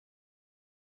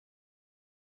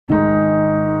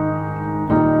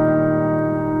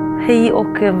Hej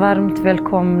och varmt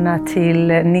välkomna till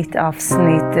nytt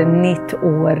avsnitt, nytt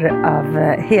år av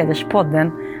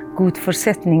Hederspodden. God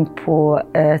fortsättning på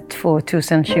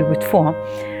 2022.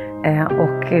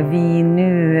 Och vi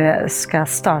nu ska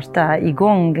starta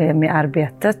igång med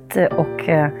arbetet. Och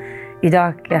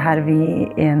idag har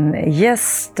vi en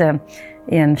gäst,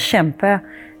 en kämpe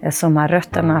som har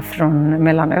rötterna från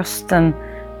Mellanöstern.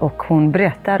 Och hon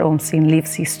berättar om sin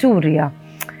livshistoria.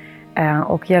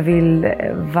 Och jag vill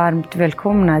varmt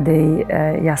välkomna dig,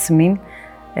 Jasmin.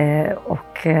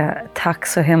 Och tack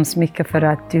så hemskt mycket för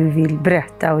att du vill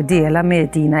berätta och dela med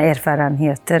dina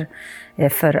erfarenheter.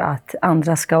 För att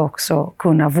andra ska också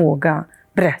kunna våga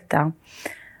berätta.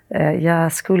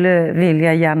 Jag skulle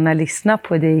vilja gärna lyssna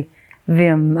på dig.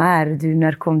 Vem är du?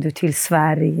 När kom du till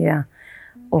Sverige?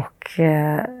 Och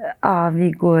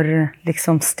vi går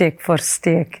liksom steg för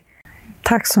steg.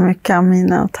 Tack så mycket,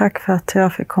 Amina, och tack för att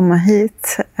jag fick komma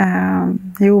hit.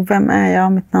 Vem är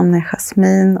jag? Mitt namn är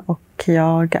Jasmin och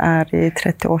jag är i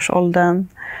 30-årsåldern.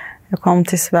 Jag kom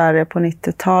till Sverige på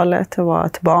 90-talet och var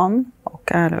ett barn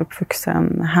och är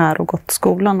uppvuxen här och gått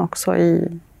skolan också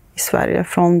i Sverige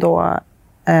från då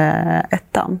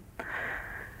ettan.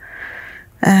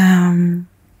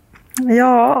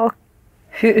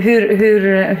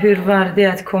 Hur var det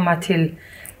att komma till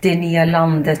det nya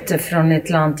landet från ett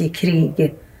land i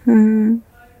krig?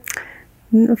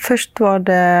 Först var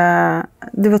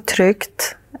det var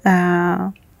tryggt.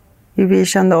 Vi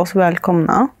kände oss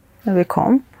välkomna när vi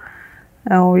kom.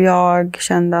 Och jag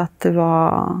kände att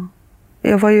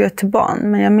jag var ju ett barn,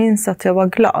 men jag minns att jag var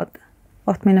glad.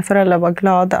 Och att mina föräldrar var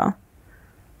glada.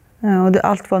 Och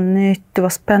allt var nytt, det var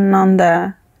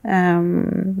spännande.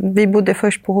 Vi bodde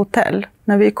först på hotell.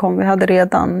 När vi kom, vi hade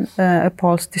redan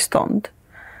uppehållstillstånd.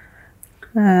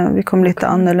 Vi kom lite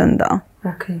annorlunda.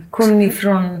 Okay. Kom ni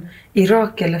från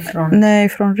Irak eller från? Nej,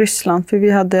 från Ryssland. För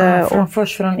vi hade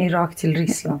först från Irak till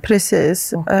Ryssland?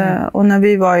 Precis. Okay. Och när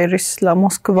vi var i Ryssland,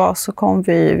 Moskva, så kom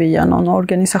vi via någon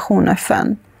organisation,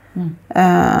 FN.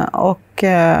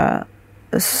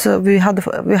 Så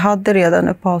vi hade redan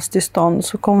uppehållstillstånd.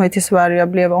 Så kom vi till Sverige och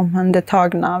blev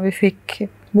omhändertagna. Vi fick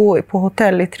bo på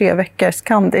hotell i 3 veckor,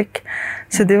 Scandic.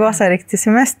 Så det var så här riktig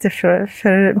semester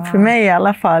för mig i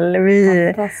alla fall.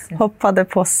 Vi hoppade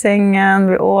på sängen,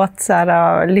 vi åt så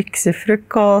här lyxig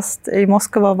frukost. I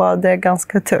Moskva var det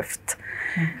ganska tufft.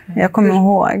 Okay. Jag kommer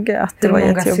ihåg att det var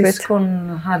jättejobbigt. Hur många syskon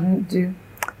hade du?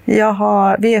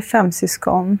 Vi är 5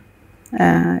 syskon.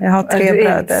 Jag har 3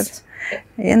 bröder.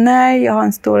 Nej, jag har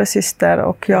en stora syster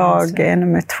och jag är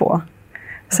nummer 2.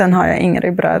 Sen har jag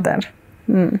yngre bröder.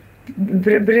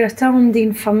 Berätta om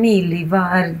din familj. Vad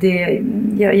är det?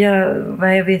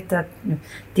 Jag vet att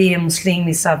det är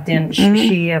muslimiskt av den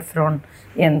shia från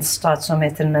en stad som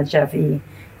heter Najaf i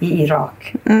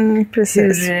Irak.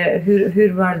 Precis.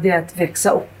 Hur var det att växa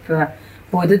upp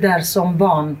både där som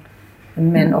barn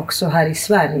men också här i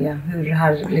Sverige? Hur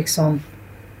har liksom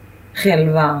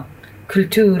själva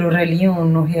kultur och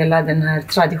religion och hela den här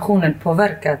traditionen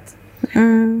påverkat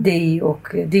dig och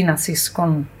dina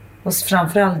syskon? Och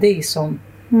framförallt dig som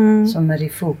är i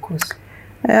fokus.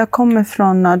 Jag kommer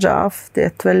från Najaf. Det är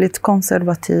ett väldigt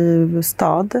konservativ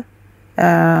stad.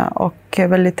 Och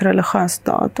väldigt religiös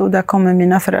stad. Och där kommer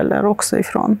mina föräldrar också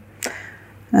ifrån.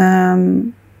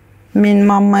 Min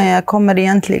mamma kommer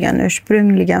egentligen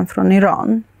ursprungligen från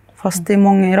Iran. Fast det är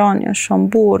många iranier som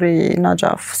bor i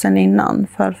Najaf sen innan.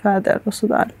 Förfäder och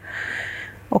sådär.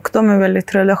 Och de är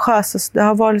väldigt religiösa. Så det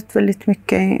har varit väldigt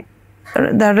mycket...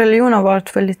 Där religion har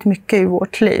varit väldigt mycket i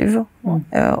vårt liv.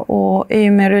 Och i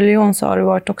och med religion så har det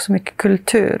varit också mycket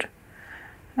kultur.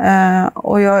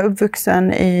 Och jag är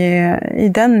uppvuxen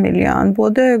i den miljön.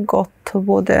 Både gott och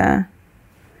både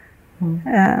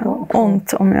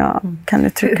ont, om jag kan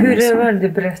uttrycka mig så. Hur är det,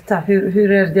 berätta?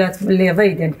 Hur är det att leva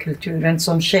i den kulturen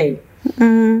som tjej?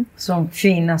 Som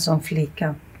kvinna, som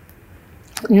flicka?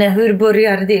 Hur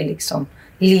börjar det liksom?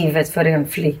 Livet för en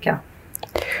flicka?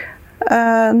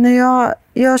 När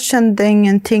jag kände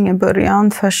ingenting i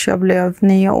början först jag blev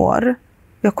 9 år.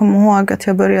 Jag kommer ihåg att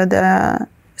jag började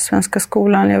svenska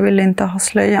skolan. Jag ville inte ha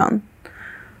slöjan.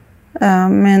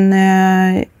 Men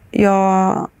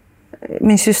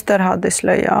min syster hade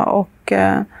slöja och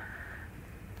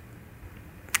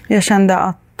jag kände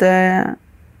att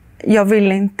jag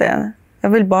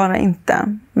vill bara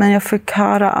inte. Men jag fick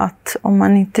höra att om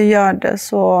man inte gör det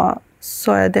så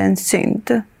är det en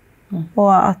synd.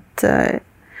 Och att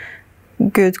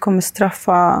Gud kommer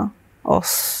straffa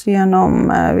oss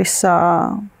genom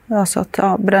alltså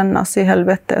att brännas i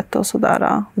helvetet och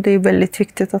sådär. Och det är väldigt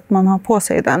viktigt att man har på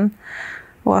sig den.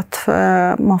 Och att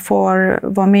man får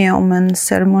vara med om en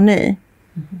ceremoni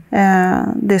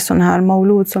Det är sån här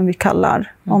maulud som vi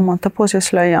kallar. Om man tar på sig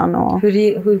slöjan. Och...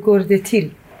 Hur går det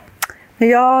till?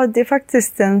 Ja, det är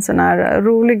faktiskt en sån här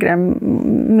rolig grej.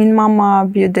 Min mamma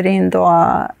bjuder in då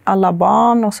alla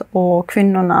barn och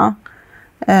kvinnorna.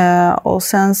 Och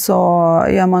sen så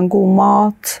gör man god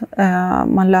mat.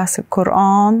 Man läser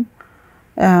Koran.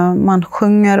 Man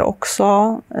sjunger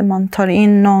också. Man tar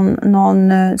in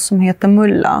någon som heter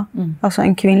mulla. Alltså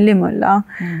en kvinnlig mulla.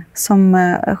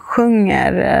 Som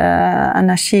sjunger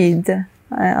anashid.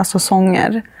 Alltså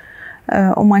sånger.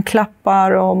 Och man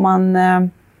klappar och man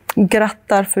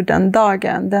grattar för den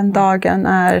dagen. Den dagen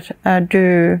är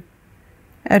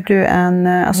du en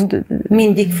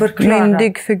myndig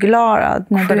förklarad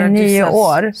när du är 9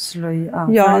 år.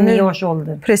 Ja, 9 års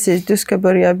ålder. Precis, du ska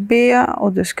börja be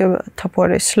och du ska ta på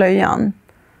dig slöjan.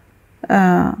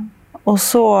 Och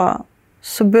så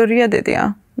började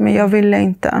det, men jag ville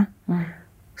inte.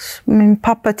 Min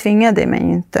pappa tvingade mig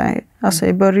inte, alltså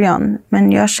i början.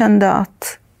 Men jag kände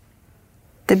att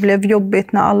det blev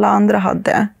jobbigt när alla andra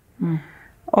hade.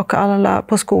 Och alla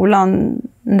på skolan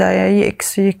där jag gick,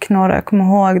 så gick några, jag kommer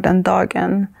ihåg den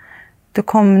dagen. Då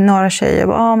kom några tjejer och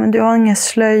bara, men du har ingen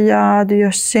slöja, du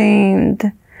gör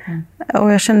synd.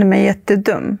 Och jag kände mig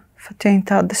jättedum för att jag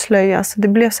inte hade slöja. Så det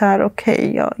blev så här,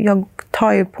 okej, jag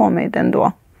tar ju på mig den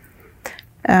då.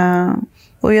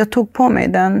 Och jag tog på mig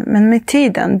den, men med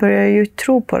tiden började jag ju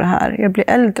tro på det här. Jag blir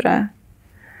äldre.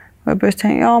 Och jag började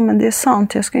tänka, ja men det är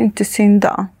sant, jag ska inte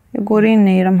synda. Jag går in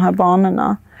i de här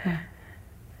banorna.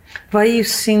 Vad är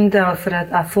just synda, för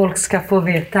att folk ska få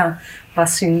veta vad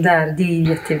synd är? Det är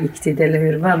jätteviktigt, eller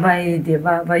hur? Vad är det?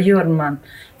 Vad gör man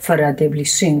för att det blir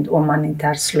synd om man inte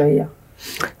har slöja?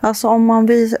 Alltså om man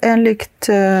enligt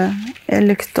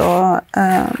då,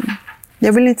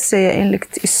 jag vill inte säga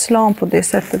enligt islam på det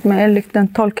sättet, men enligt den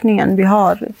tolkningen vi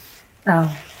har. Ja.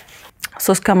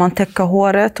 Så ska man täcka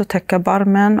håret och täcka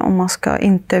barmen, och man ska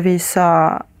inte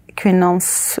visa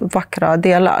kvinnans vackra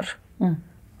delar.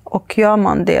 Och gör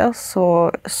man det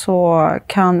så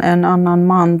kan en annan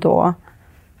man då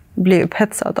bli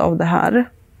upphetsad av det här.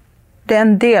 Det är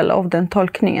en del av den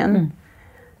tolkningen.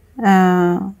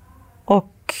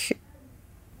 Och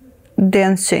det är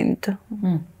en synd.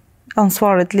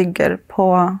 Ansvaret ligger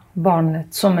på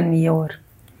barnet som är 9 år.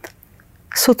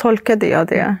 Så tolkade jag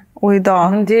det. Och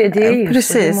idag... Det är ju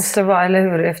precis. Så, det måste vara, eller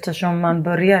hur? Eftersom man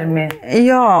börjar med...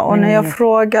 Ja, och när jag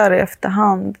frågar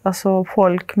efterhand, alltså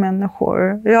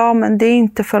människor. Ja, men det är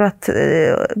inte för att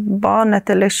barnet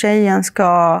eller tjejen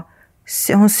ska...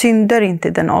 Hon syndar inte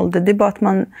i den åldern. Det är bara att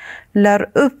man lär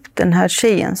upp den här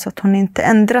tjejen så att hon inte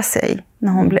ändrar sig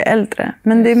när hon blir äldre.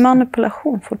 Men det är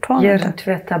manipulation fortfarande.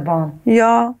 Hjärntvätta barn.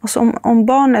 Ja, alltså om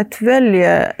barnet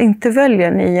inte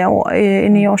väljer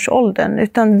 9-årsåldern,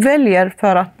 utan väljer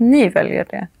för att ni väljer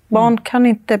det. Barn kan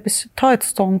inte ta ett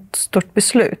sånt stort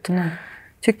beslut,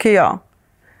 tycker jag.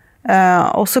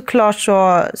 Och såklart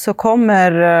så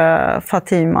kommer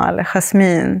Fatima eller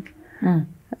Jasmin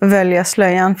välja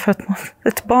slöjan, för att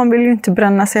ett barn vill ju inte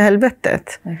bränna sig i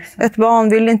helvetet. Exakt. Ett barn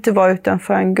vill inte vara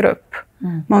utanför en grupp.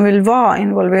 Man vill vara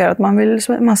involverad.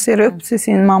 Man ser upp till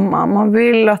sin mamma. Man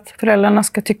vill att föräldrarna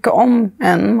ska tycka om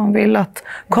en. Man vill att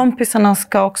kompisarna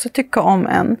ska också tycka om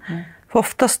en. För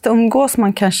oftast umgås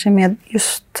man kanske med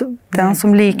just den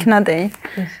som liknar dig.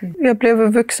 Jag blev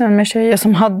vuxen med tjejer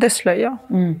som hade slöja.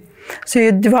 Så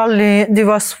det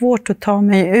var svårt att ta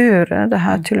mig ur det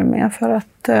här till och med, för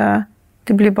att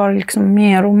det blir bara liksom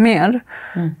mer och mer.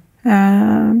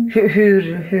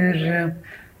 Hur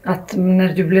att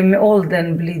när du blir med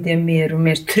åldern blir det mer och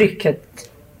mer trycket?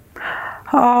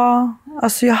 Ja,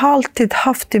 alltså jag har alltid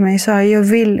haft i mig så här, jag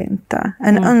vill inte.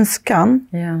 En önskan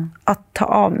att ta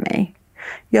av mig.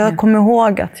 Jag kommer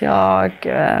ihåg att jag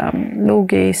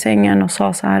låg i sängen och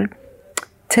sa så här,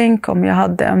 tänk om jag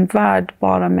hade en värld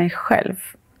bara mig själv.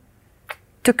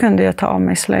 Då kunde jag ta av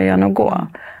mig slöjan och gå.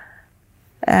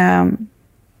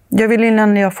 Jag vill,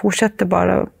 innan jag fortsätter,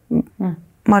 bara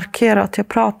markera att jag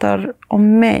pratar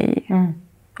om mig.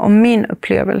 Om min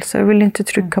upplevelse. Jag vill inte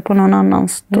trycka på någon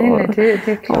annans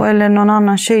eller någon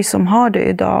annan tjej som har det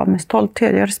idag med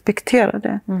stolthet. Jag respekterar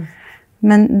det.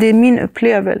 Men det är min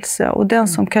upplevelse, och den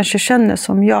som kanske känner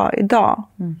som jag idag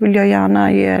vill jag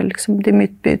gärna ge, liksom, det är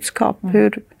mitt budskap.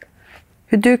 Hur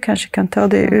du kanske kan ta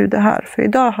dig ur det här. För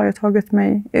idag har jag tagit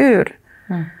mig ur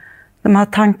de här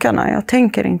tankarna. Jag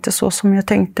tänker inte så som jag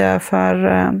tänkte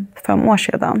för 5 år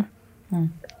sedan.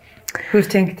 Hur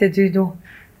tänkte du då?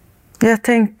 Jag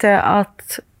tänkte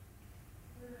att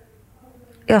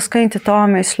jag ska inte ta av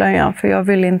mig slöjan, för jag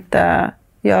vill inte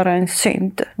göra en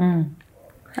synd.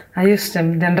 Ja, just det,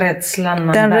 den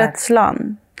rädslan.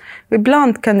 Rädslan.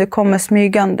 Ibland kan det komma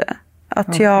smygande.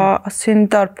 Att jag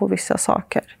syndar på vissa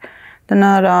saker. Den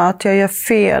här att jag gör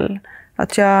fel.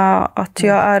 Att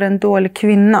jag är en dålig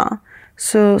kvinna.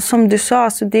 Så som du sa,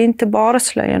 så det är inte bara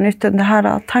slöjan utan det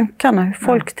här tankarna, hur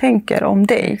folk tänker om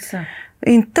dig. Exakt.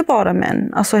 Inte bara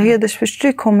män. Alltså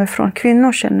hedersförtryck kommer från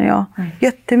kvinnor, känner jag.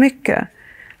 Jättemycket.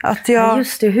 Att jag...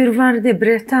 Just det, hur var det?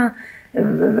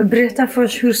 Berätta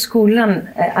först hur skolan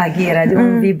agerade.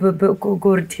 Om vi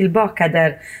går tillbaka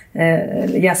där.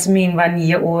 Jasmin var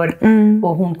 9 år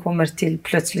och hon kommer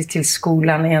plötsligt till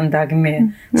skolan en dag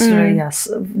med slöja.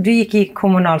 Du gick i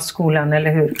kommunalskolan,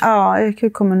 eller hur? Ja, jag gick i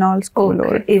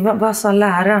kommunalskolor. Och vad sa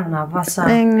lärarna?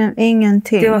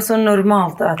 Ingenting. Det var så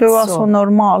normalt att det var så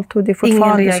normalt och det är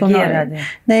fortfarande ingen reagerade.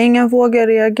 Nej, ingen vågar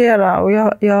reagera och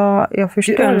jag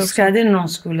förstår. Du önskade någon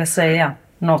skulle säga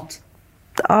något?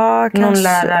 Ja, kanske. Någon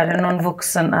lärare, någon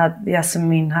vuxen att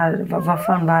Jasmin här, vad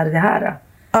fan var det här?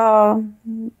 Ja,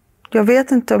 jag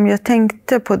vet inte om jag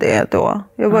tänkte på det då.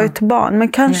 Jag var ju ett barn, men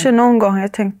kanske någon gång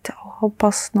jag tänkte,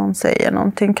 hoppas någon säger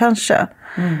någonting, kanske.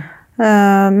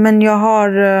 Men jag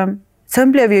har...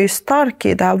 Sen blev jag ju stark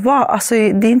i det här valet. Alltså,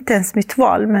 det är inte ens mitt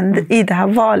val, men i det här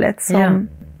valet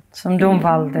som de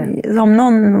valde. Som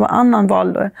någon annan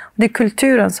valde. Det är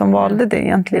kulturen som valde det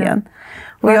egentligen.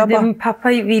 Och pappa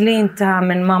ville inte ha,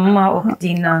 men mamma och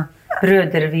dina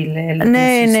bröder ville? Eller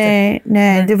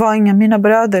nej. Det var inga, mina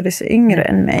bröder är yngre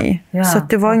än mig. Ja. Så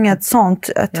det var inget sånt,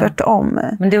 tvärtom.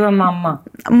 Men det var mamma?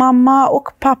 Mamma och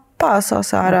pappa sa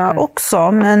så här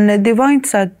också. Men det var inte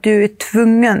så att du är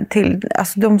tvungen till...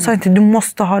 Alltså de sa inte, du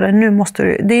måste ha det, nu måste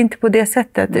du. Det är inte på det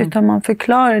sättet. Utan man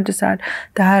förklarade så här,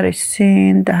 det här är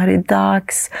synd, det här är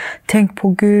dags. Tänk på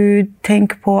Gud,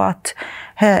 tänk på att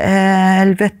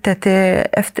helvetet är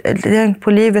tänk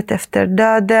på livet efter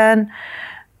döden.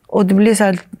 Och det blir så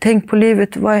här, tänk på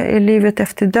livet, vad är livet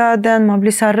efter döden? Man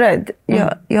blir så här rädd.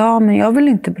 Ja, men jag vill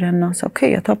inte brännas.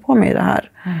 Okej, jag tar på mig det här.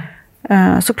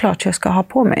 Såklart jag ska ha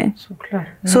på mig.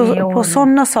 Så på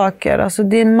sådana saker, alltså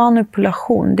det är en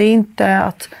manipulation. Det är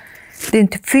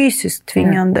inte fysiskt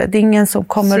tvingande. Det är ingen som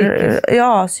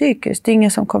kommer... Psykiskt. Det är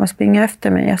ingen som kommer springa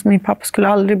efter mig. Alltså, min pappa skulle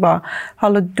aldrig bara,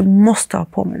 hallå, du måste ha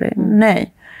på mig det.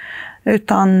 Nej.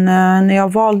 Utan när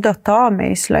jag valde att ta av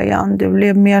mig slöjan, det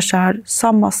blev mer så här,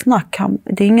 samma snack.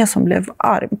 Det är ingen som blev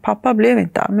arg. Pappa blev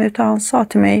inte arg, utan han sa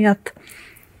till mig att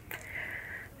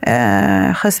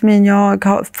Jasmin, jag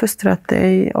har uppfostrat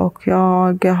dig och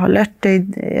jag har lärt dig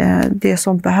det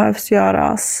som behövs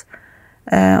göras.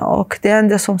 Och det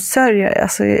enda som sörjer,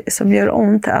 alltså, som gör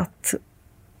ont, är att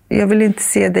jag vill inte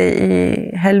se dig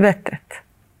i helvetet.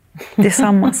 Det är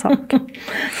samma sak.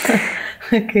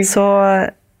 Okay. Så...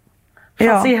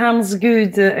 Fast i hans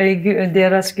Gud,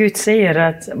 deras Gud säger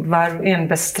att var och en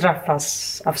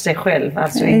bestraffas av sig själv.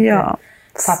 Alltså inte,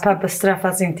 pappa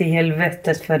bestraffas inte i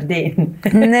helvetet för det.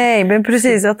 Nej, men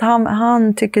precis. Att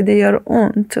han tycker det gör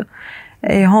ont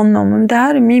i honom. Men det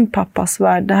här är min pappas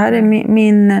värld. Det här är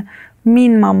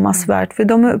min mammas värld. För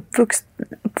de är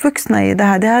uppvuxna i det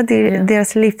här. Det här är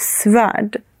deras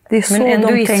livsvärld. Det är så de tänker. Men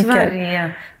ändå i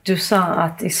Sverige... Du sa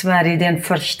att i Sverige den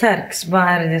förstärks. Vad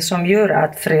är det som gör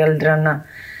att föräldrarna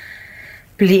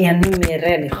blir ännu mer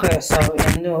religiösa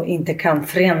och ännu inte kan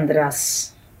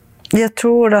förändras? Jag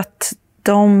tror att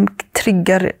de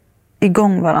triggar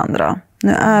igång varandra.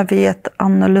 Nu är vi ett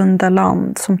annorlunda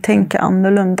land som tänker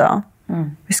annorlunda.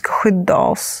 Vi ska skydda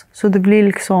oss. Så det blir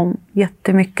liksom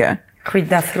jättemycket.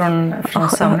 Skydda från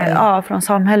samhället? Ja, från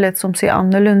samhället som ser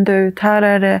annorlunda ut. Här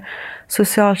är det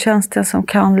socialtjänsten som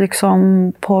kan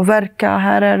liksom påverka.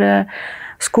 Här är det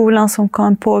skolan som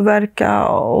kan påverka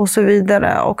och så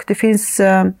vidare. Och det finns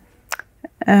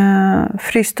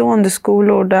fristående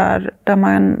skolor där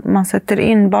man sätter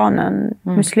in barnen.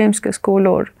 Muslimska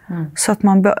skolor. Så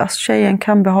att tjejen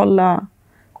kan behålla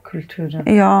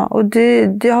kulturen. Ja, och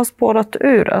det har spårat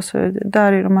ur alltså,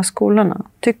 där i de här skolorna,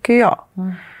 tycker jag.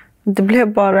 Det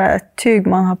blev bara ett tyg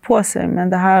man har på sig, men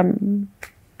det här...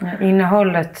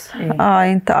 Innehållet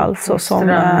inte alls så som...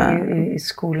 i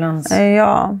skolans...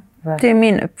 det är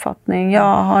min uppfattning.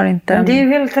 Jag har inte... Men det är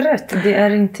helt rätt. Du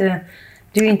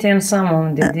är inte ensam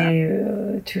om det. Det är ju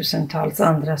tusentals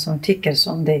andra som tycker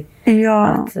som dig.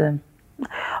 Ja.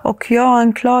 Och jag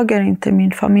anklagar inte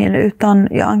min familj, utan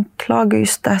jag anklagar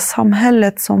just det här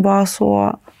samhället som var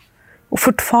så... Och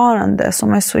fortfarande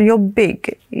som är så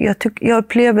jobbig. Jag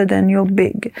upplever den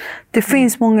jobbig. Det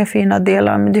finns många fina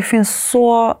delar, men det finns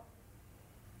så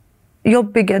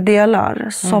jobbiga delar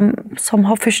som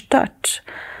har förstört.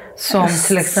 Som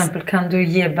till exempel, kan du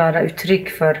ge bara uttryck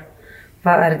för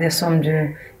vad är det som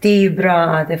du... Det är ju bra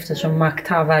att eftersom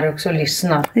makthavare också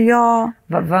lyssnar. Ja.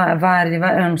 Vad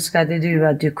önskade du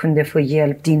att du kunde få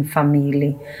hjälp, din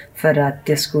familj, för att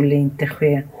det skulle inte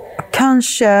ske?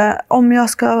 Kanske, om jag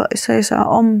ska säga så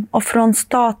här, och från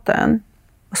staten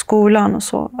och skolan och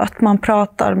så, att man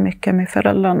pratar mycket med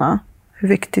föräldrarna, hur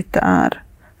viktigt det är.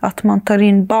 Att man tar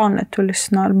in barnet och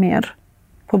lyssnar mer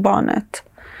på barnet.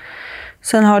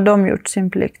 Sen har de gjort sin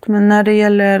plikt. Men när det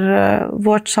gäller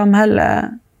vårt samhälle,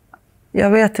 jag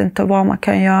vet inte vad man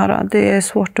kan göra. Det är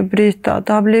svårt att bryta.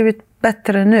 Det har blivit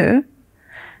bättre nu.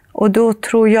 Och då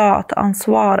tror jag att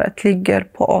ansvaret ligger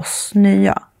på oss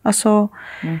nya. Alltså,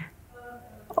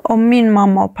 om min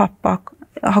mamma och pappa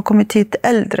har kommit hit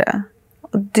äldre,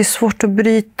 det är svårt att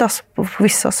brytas på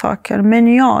vissa saker.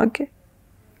 Men jag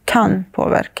kan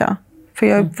påverka. För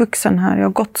jag är vuxen här, jag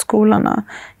har gått skolorna.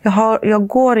 Jag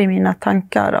går i mina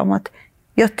tankar om att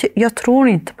jag tror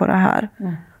inte på det här.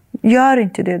 Gör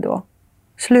inte det då.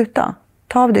 Sluta.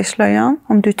 Ta av dig slöjan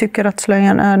om du tycker att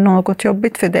slöjan är något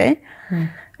jobbigt för dig.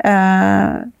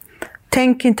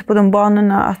 Tänk inte på de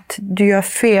banorna att du gör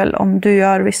fel om du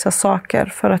gör vissa saker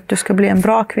för att du ska bli en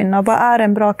bra kvinna. Vad är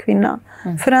en bra kvinna?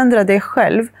 Förändra dig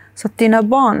själv så att dina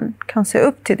barn kan se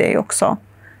upp till dig också.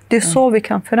 Det är så vi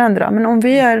kan förändra. Men om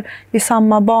vi är i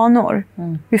samma banor,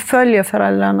 vi följer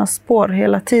föräldrarnas spår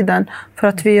hela tiden för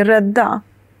att vi är rädda.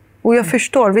 Och jag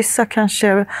förstår, vissa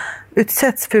kanske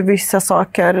utsätts för vissa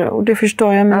saker. Och det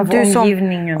förstår jag. Men av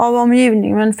omgivningen. Av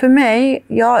omgivningen. Men för mig,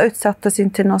 jag utsattes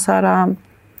inte någon så här...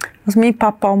 Alltså min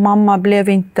pappa och mamma blev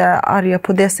inte arga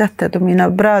på det sättet. Och mina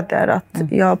bröder. Att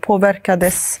jag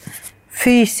påverkades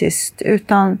fysiskt.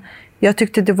 Utan jag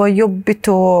tyckte det var jobbigt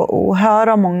att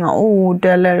höra många ord.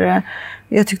 Eller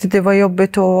jag tyckte det var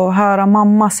jobbigt att höra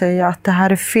mamma säga att det här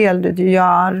är fel det du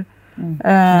gör. Du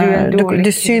är en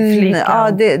dålig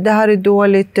flicka. Det här är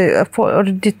dåligt.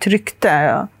 Ditt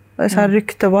rykte. Så här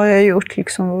rykte, vad har jag gjort?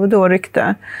 Liksom, vadå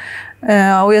rykte?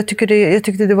 Och jag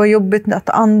tyckte det var jobbigt att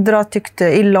andra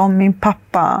tyckte illa om min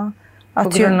pappa. På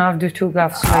grund av att du tog av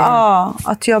slöjan? Ja,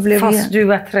 att jag blev... Fast du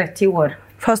var 30 år?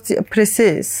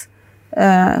 Precis.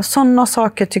 Sådana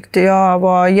saker tyckte jag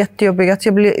var jättejobbiga. Att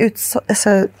jag blev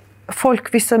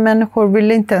vissa människor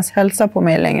ville inte ens hälsa på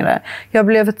mig längre. Jag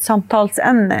blev ett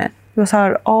samtalsämne. Det var så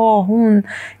här,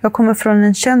 jag kommer från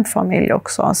en känd familj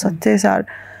också. Så att det är så här,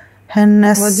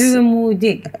 Var du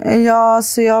modig? Ja,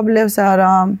 så jag blev så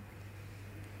här...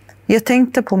 Jag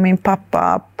tänkte på min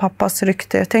pappas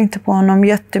rykte. Jag tänkte på honom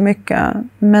jättemycket.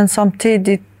 Men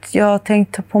samtidigt, jag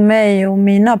tänkte på mig och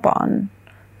mina barn.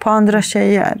 På andra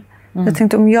tjejer. Jag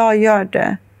tänkte, om jag gör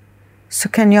det så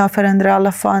kan jag förändra i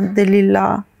alla fall det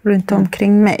lilla runt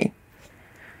omkring mig.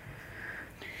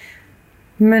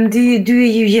 Men du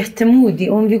är ju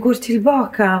jättemodig. Om vi går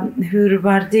tillbaka, hur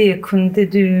var det? Kunde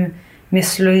du med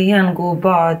slöjan gå och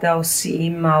bada och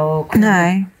simma? Och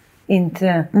Nej.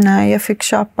 Inte? Nej, jag fick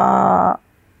köpa...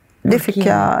 Det fick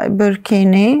jag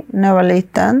burkini när jag var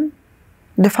liten.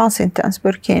 Det fanns inte ens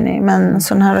burkini, men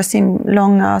sådana här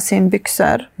långa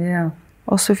simbyxor. Ja.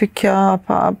 Och så fick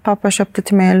pappa köpte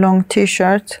till mig en lång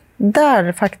t-shirt.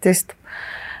 Där faktiskt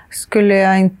skulle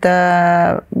jag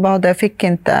inte bada, jag fick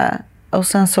inte. Och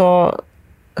sen så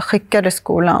skickade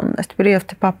skolan ett brev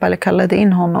till pappa, eller kallade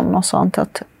in honom och sånt,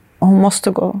 att hon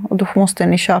måste gå och då måste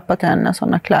ni köpa till henne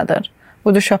sådana kläder.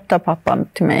 Och då köpte pappa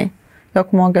till mig. Jag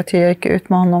kommer ihåg att jag gick ut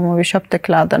med honom och vi köpte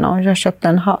kläderna och jag köpte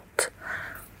en hatt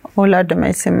och lärde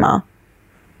mig simma.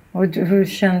 Och hur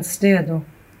känns det då?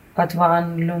 Att vara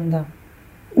annorlunda?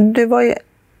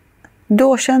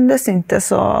 Då kändes inte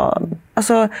så...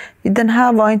 Alltså, den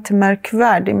här var inte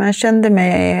märkvärdig, men jag kände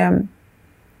mig...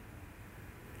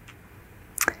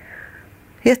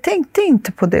 Jag tänkte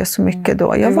inte på det så mycket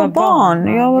då. Jag var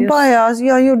barn.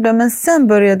 Jag gjorde, men sen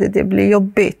började det bli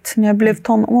jobbigt när jag blev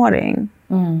tonåring.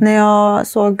 När jag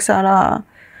såg så här...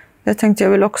 Jag tänkte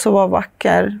jag vill också vara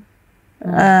vacker.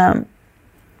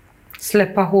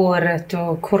 Släppa håret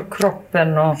och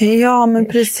kroppen. Och ja, men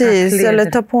precis. Eller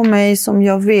ta på mig som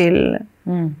jag vill.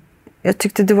 Jag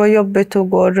tyckte det var jobbigt att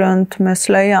gå runt med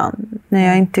slöjan när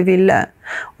jag inte ville.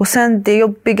 Och sen det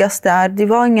jobbigaste är,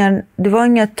 det var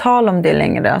inget tal om det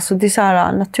längre. Alltså det är så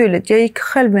här naturligt. Jag gick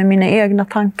själv med mina egna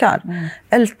tankar.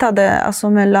 Ältade alltså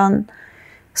mellan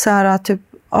så här typ,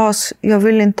 jag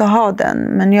vill inte ha den,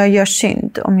 men jag gör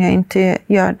synd om jag inte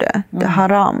gör det. Det är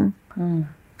haram.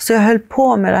 Så jag höll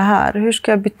på med det här. Hur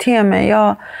ska jag bete mig?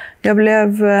 Jag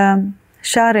blev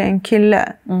kär i en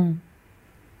kille.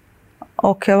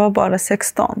 Och jag var bara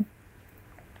 16.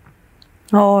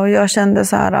 Och jag kände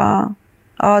så här,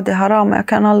 det är haram. Jag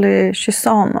kan aldrig kyssa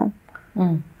honom.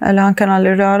 Eller han kan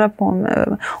aldrig röra på mig.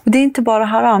 Och det är inte bara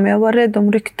haram. Jag var rädd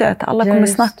om ryktet. Alla kommer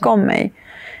snacka om mig.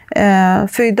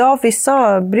 För idag,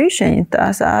 vissa bryr sig inte.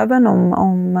 Alltså, även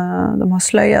om de har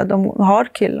slöja, de har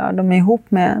killar, de är ihop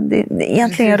med.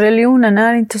 Egentligen religionen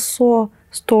är inte så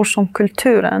stor som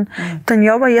kulturen. Utan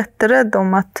jag var jätterädd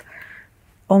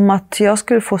om att jag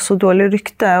skulle få så dålig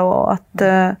rykte och att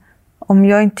om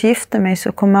jag inte gifter mig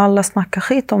så kommer alla snacka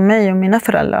skit om mig och mina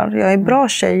föräldrar. Jag är bra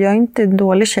tjej, jag är inte en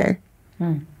dålig tjej.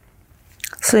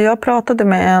 Så jag pratade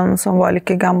med en som var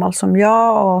lika gammal som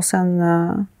jag och sen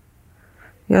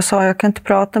jag sa jag kan inte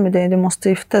prata med dig, du måste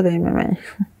gifta dig med mig.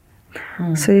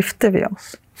 Så gifte vi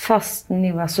oss. Fast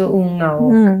ni var så unga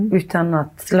och utan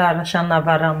att lära känna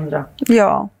varandra.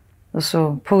 Ja. Och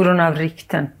så på grund av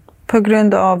rykten. På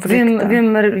grund av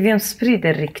rykten. Vem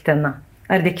sprider ryktena?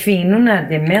 Är det kvinnorna? Är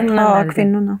det männen? Ja,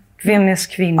 kvinnorna. Kvinnors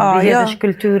kvinnor? Ja, i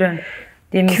hederskulturen?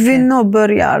 Kvinnor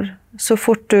börjar så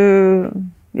fort du...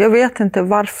 Jag vet inte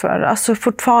varför. Alltså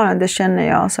fortfarande känner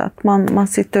jag så att man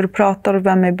sitter och pratar om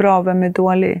vem är bra, vem är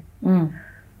dålig.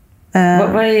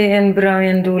 Vad är en bra och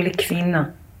en dålig kvinna?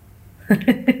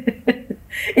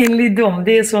 Enligt dem,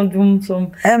 det är som de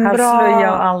som har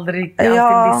slöja och aldrig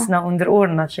lyssna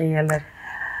underordnar sig, eller?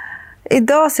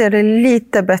 Idag ser det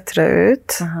lite bättre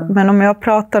ut. Men om jag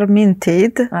pratar om min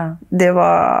tid, det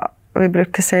var, vi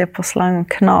brukar säga på slang,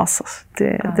 knas.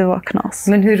 Det var knas.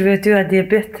 Men hur vet du att det är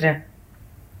bättre?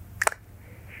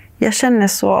 Jag känner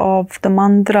så av de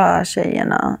andra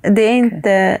tjejerna. Det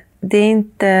är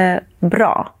inte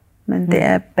bra, men det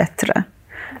är bättre.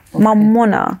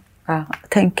 Mammorna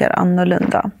tänker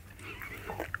annorlunda.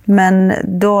 Men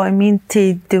då i min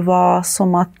tid, det var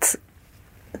som att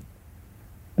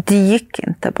det gick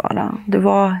inte bara. Det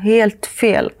var helt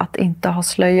fel att inte ha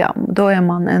slöja. Då är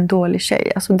man en dålig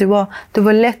tjej. Alltså det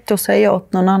var lätt att säga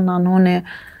åt någon annan.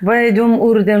 Vad är de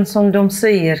orden som de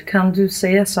säger? Kan du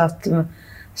säga så att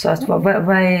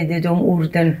vad är det de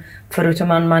orden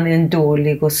förutom att man är en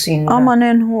dålig och syndare? Ja, man är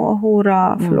en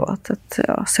hora, förlåt att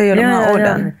jag säger de här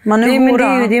orden. Man är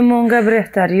hora. Det är många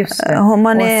berättar just det.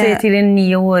 Och säga till en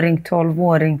 9-åring,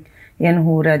 12-åring en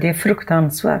hora, det är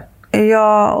fruktansvärt.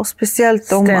 Ja, och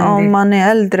speciellt om man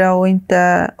är äldre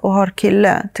och har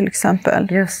kille till exempel.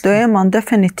 Då är man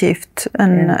definitivt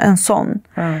en sån.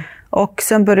 Och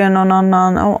sen börjar någon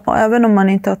annan, och även om man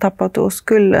inte har tappat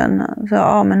oskulden,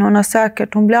 så men hon har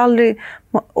säkert, hon blir aldrig,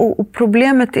 och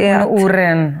problemet är att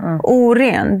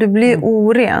oren, du blir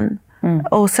oren.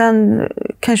 Och sen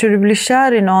kanske du blir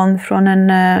kär i någon från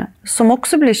som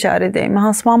också blir kär i dig, men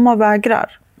hans mamma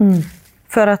vägrar.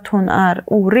 För att hon är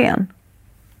oren.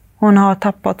 Hon har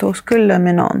tappat oskulden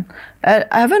med någon.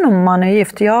 Även om man är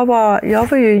gift. Jag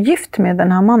var ju gift med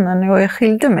den här mannen och jag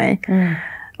skilde mig.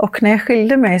 Och när jag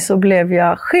skilde mig så blev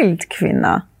jag skild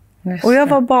kvinna. Och jag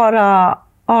var bara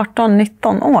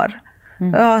 18-19 år.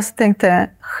 Och jag tänkte,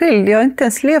 skild, jag har inte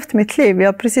ens levt mitt liv. Jag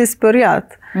har precis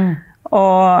börjat.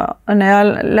 Och när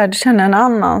jag lärde känna en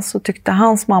annan så tyckte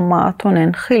hans mamma att hon är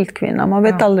en skild kvinna. Man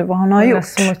vet aldrig vad hon har gjort.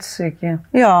 Smutsig,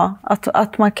 ja,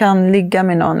 att man kan ligga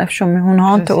med någon eftersom hon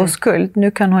har inte oskuld.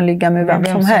 Nu kan hon ligga med vem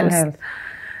som helst.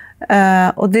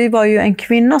 Och det var ju en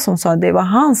kvinna som sa att det var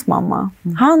hans mamma.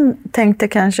 Han tänkte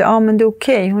kanske, men det är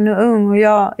okej, hon är ung och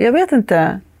jag vet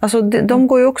inte. Alltså de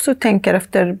går ju också och tänker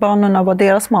efter barnen vad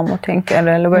deras mamma tänker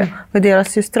eller vad deras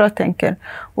systrar tänker.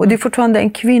 Och det är fortfarande en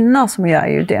kvinna som gör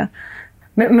ju det.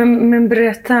 Men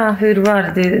berätta, hur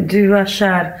var det? Du var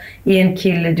kär i en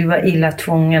kille, du var illa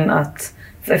tvungen att,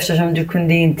 eftersom du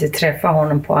kunde inte träffa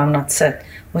honom på annat sätt.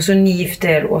 Och så ni gifte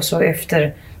er och så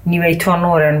efter, ni var i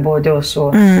tonåren båda och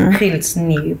så skils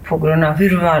ni på grund av,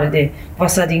 hur var det?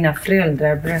 Vad sa dina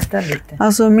föräldrar? Berätta lite.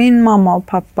 Alltså min mamma och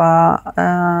pappa...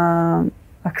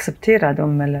 accepterade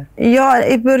de eller? Ja,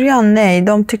 i början nej.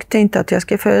 De tyckte inte att jag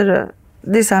skulle... För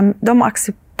det är så här,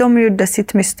 de gjorde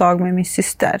sitt misstag med min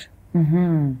syster.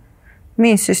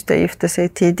 Min syster gifte sig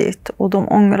tidigt och de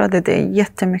ångrade det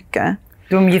jättemycket.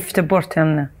 De gifte bort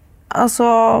henne?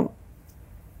 Alltså,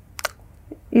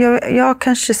 jag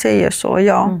kanske säger så,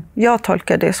 ja. Jag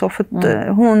tolkar det så, för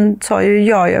hon sa ju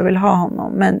jag vill ha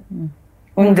honom. Men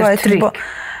hon var ett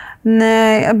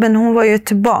nej, men hon var ju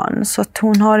ett barn så att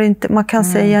hon har inte, man kan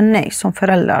säga nej som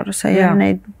förälder och säga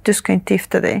nej, du ska inte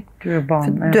gifta dig. Du är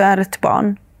barn. För du är ett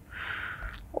barn.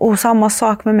 Och samma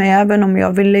sak med mig, även om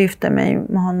jag ville gifta mig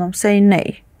med honom, säg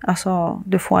nej. Alltså,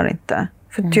 du får inte.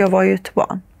 För jag var ju ett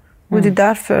barn. Och det är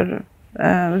därför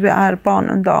vi är barn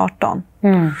under 18.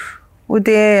 Och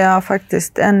det är jag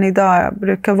faktiskt, än idag, jag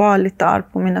brukar vara lite arg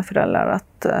på mina föräldrar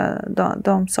att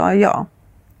de sa ja.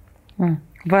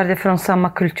 Var det från samma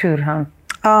kultur han?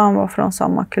 Ja, han var från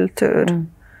samma kultur.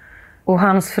 Och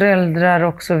hans föräldrar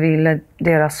också ville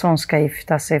deras son ska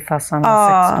gifta sig fast han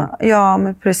var 16? Ja,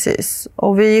 men precis.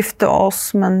 Och vi gifte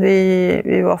oss, men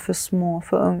vi var för små,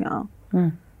 för unga.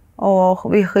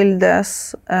 Och vi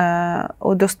skildes.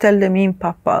 Och då ställde min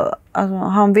pappa, alltså,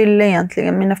 han ville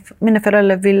egentligen, mina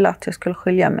föräldrar ville att jag skulle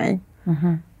skilja mig.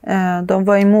 De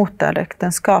var emot det här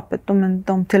äktenskapet.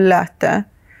 De tillät det.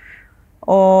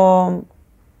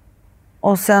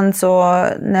 Och sen så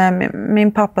när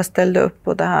min pappa ställde upp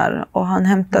på det här och han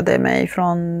hämtade mig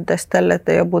från det stället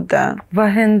där jag bodde. Vad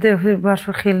hände?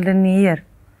 Varför skilde ni er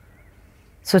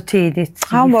så tidigt?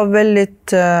 Han var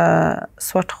väldigt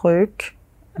svartsjuk.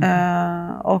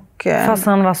 Fast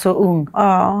han var så ung?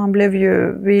 Ja, han blev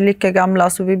vi är lika gamla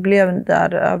så vi blev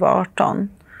där över 18.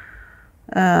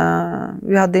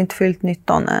 Vi hade inte fyllt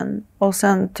 19 än. Och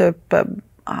sen typ,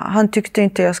 han tyckte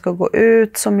inte jag ska gå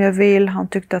ut som jag vill. Han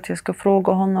tyckte att jag ska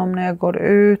fråga honom när jag går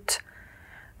ut.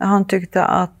 Han tyckte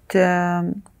att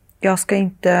jag ska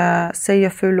inte säga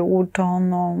fulla ord till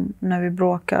honom när vi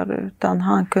bråkar. Utan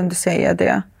han kunde säga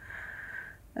det.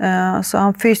 Så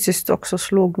han fysiskt också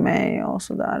slog mig och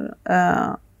sådär.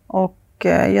 Och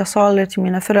jag sa aldrig till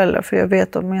mina föräldrar. För jag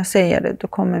vet att om jag säger det då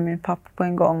kommer min pappa på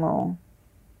en gång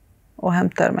och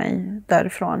hämtar mig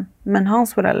därifrån. Men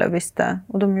hans föräldrar visste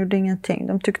och de gjorde ingenting.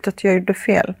 De tyckte att jag gjorde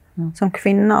fel. Som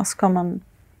kvinna ska man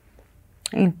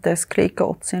inte skrika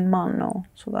åt sin man och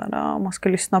sådär. Ja, man ska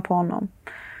lyssna på honom.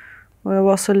 Och jag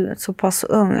var så pass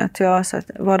ung att jag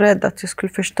var rädd att jag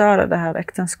skulle förstöra det här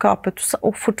äktenskapet.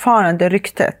 Och fortfarande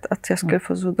ryktet, att jag skulle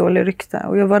få så dålig rykte.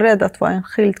 Och jag var rädd att vara en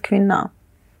skild kvinna.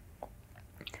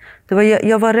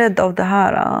 Jag var rädd av det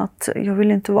här, att jag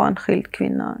vill inte vara en skild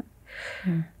kvinna.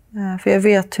 För jag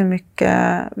vet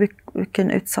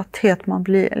vilken utsatthet man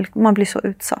blir. Man blir så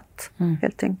utsatt,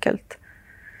 helt enkelt.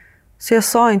 Så jag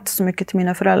sa inte så mycket till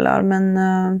mina föräldrar. Men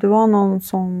det var någon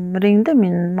som ringde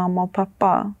min mamma och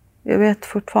pappa. Jag vet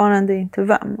fortfarande inte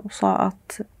vem. Och sa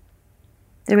att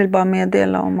jag vill bara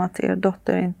meddela om att er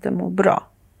dotter inte mår bra.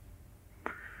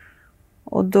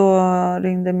 Och då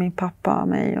ringde min pappa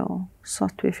mig och sa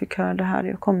att vi fick höra det här.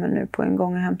 Jag kommer nu på en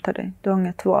gång och hämtar dig. Du har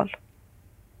inget val.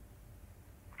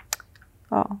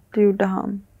 Ja, det gjorde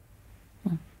han.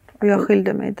 Och jag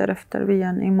skilde mig därefter via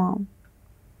en imam.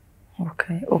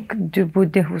 Okej. Och du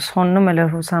bodde hos honom eller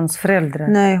hos hans föräldrar?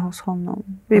 Nej, hos honom.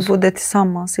 Vi bodde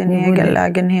tillsammans i en egen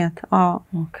lägenhet. Ja.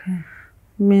 Okay.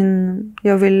 Men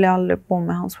jag ville aldrig bo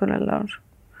med hans föräldrar.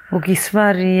 Och i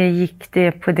Sverige gick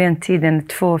det på den tiden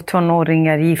 2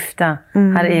 tonåringar gifta,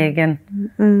 har egen.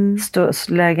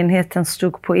 Lägenheten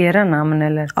stod på era namn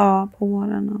eller? Ja, på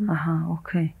våra namn. Aha,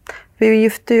 okej. Vi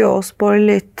gifte ju oss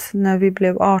borgerligt när vi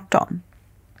blev 18.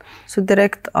 Så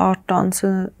direkt 18,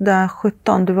 så där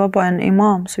 17, det var bara en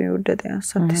imam som gjorde det.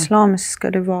 Så att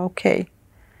islamiska, det var okej.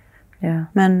 Yeah.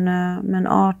 Men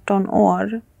 18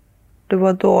 år, det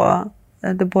var då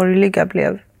det borgerliga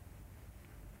blev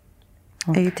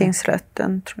i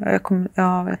tingsrätten. Tror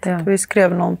jag vet inte. Vi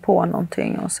skrev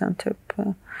någonting och sen typ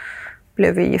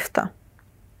blev vi gifta.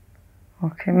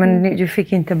 Okej, men du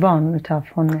fick inte barn utav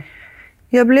honom?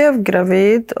 Jag blev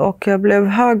gravid och jag blev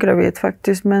höggravid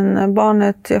faktiskt. Men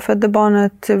jag födde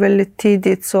barnet väldigt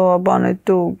tidigt så barnet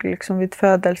dog liksom vid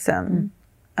födelsen.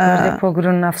 Var det på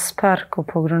grund av spark och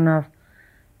på grund av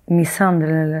misshandel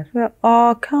eller?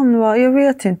 Ja, kan vara. Jag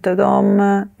vet inte.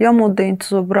 Jag mådde inte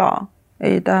så bra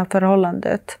i det här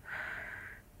förhållandet.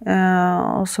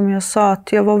 Och som jag sa,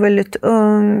 att jag var väldigt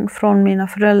ung från mina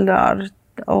föräldrar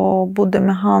och bodde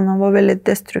med han. Han var väldigt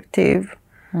destruktiv.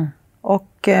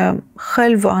 Och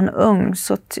själv var han ung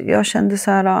så att jag kände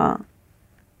så här.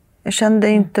 Jag kände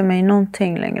inte mig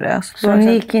någonting längre. Så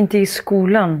ni gick inte i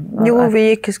skolan? Jo, vi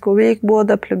gick i skolan. Vi gick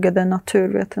båda pluggade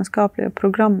naturvetenskapliga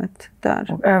programmet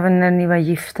där. Och även när ni var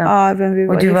gifta? Ja, även vi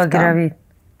var gifta. Och du gifta. var gravid?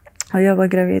 Ja, jag var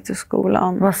gravid i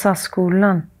skolan. Vad sa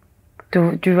skolan?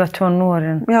 Du var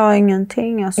tonåren? Ja,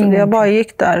 ingenting. Alltså, jag bara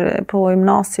gick där på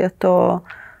gymnasiet och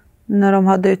när de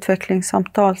hade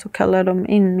utvecklingssamtal så kallade de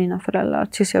in mina föräldrar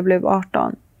tills jag blev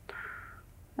 18.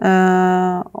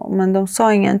 Men de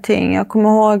sa ingenting. Jag kommer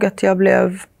ihåg att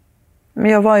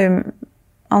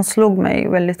han slog mig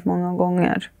väldigt många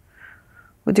gånger.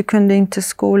 Och det kunde inte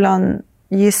skolan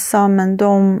gissa, men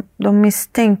de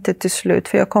misstänkte till slut.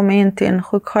 För jag kom in till en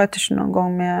sjuksköterska någon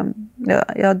gång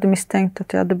jag hade misstänkt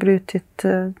att jag hade brutit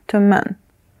tummen.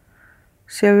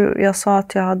 Så jag sa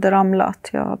att jag hade ramlat.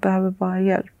 Jag behöver bara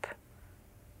hjälp.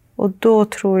 Och då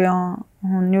tror jag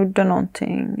hon gjorde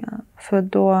någonting. För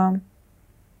då...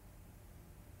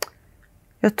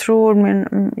 Jag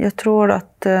tror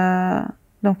att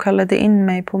de kallade in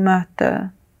mig på möte,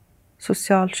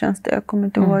 socialtjänst. Jag kommer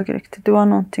inte ihåg riktigt. Det var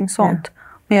någonting sånt.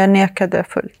 Men jag nekade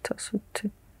fullt. Alltså,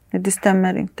 det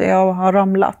stämmer inte. Jag har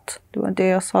ramlat. Det var det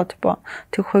jag sa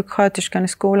till sjuksköterskan i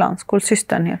skolan.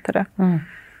 Skolsystern heter det.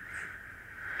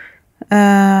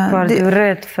 Var du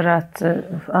rädd för att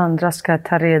andra ska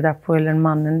ta reda på eller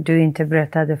mannen du inte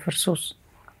berättade för SOS?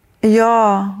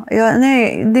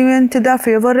 Nej, det är inte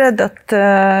därför. Jag var rädd att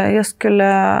jag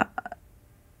skulle...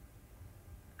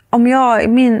 Om jag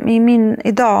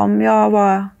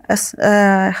var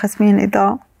Jasmin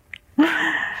idag,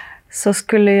 så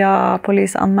skulle jag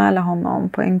polisanmäla honom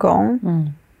på en gång.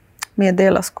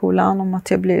 Meddela skolan om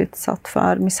att jag blir utsatt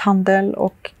för misshandel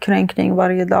och kränkning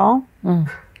varje dag.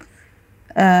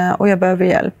 Och jag behöver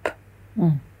hjälp.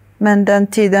 Men den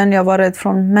tiden jag var rädd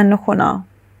från människorna.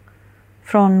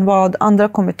 Från vad andra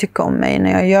kommer tycka om mig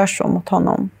när jag gör så mot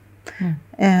honom.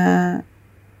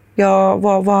 Jag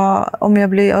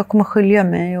kommer skilja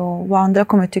mig och vad andra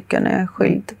kommer tycka när jag är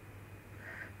skild.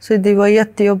 Så det var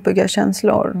jättejobbiga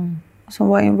känslor som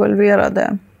var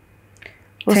involverade.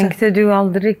 Tänkte du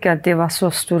aldrig att det var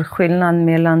så stor skillnad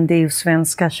mellan dig och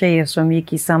svenska tjejer som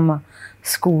gick i samma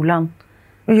skolan?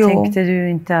 Jo. Tänkte du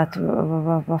inte att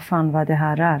vad fan vad det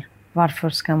här är? Varför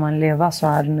ska man leva så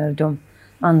här när de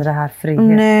andra har frihet?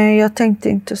 Nej, jag tänkte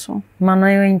inte så. Man är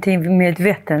ju inte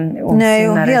medveten om Nej,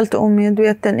 jag är helt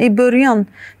omedveten. I början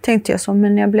tänkte jag så,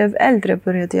 men när jag blev äldre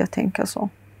började jag tänka så.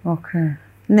 Okay.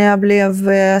 När jag blev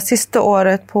sista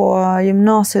året på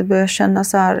gymnasiet började jag känna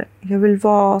så här, jag vill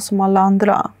vara som alla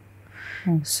andra.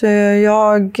 Så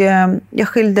jag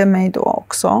skilde mig då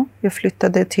också. Jag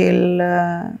flyttade till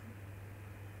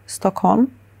Stockholm.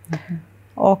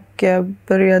 Och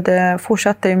började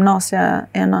fortsätta gymnasiet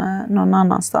någon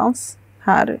annanstans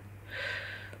här.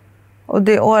 Och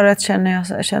det året kände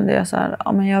jag så här,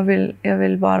 ja, men jag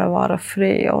vill bara vara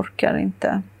fri, jag orkar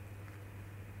inte.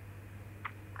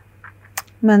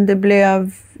 Men det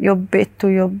blev jobbigt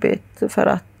för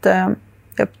att jag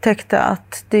upptäckte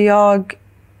att det jag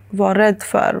var rädd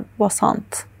för var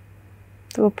sant.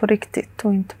 Det var på riktigt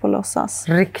och inte på låtsas.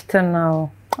 Ryktena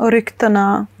och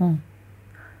ryktena.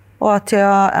 Och att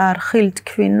jag är skild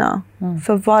kvinna.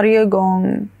 För varje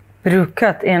gång...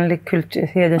 Brukat enligt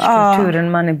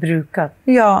hederskulturen, man är brukat.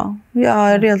 Ja,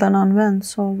 jag är redan använd.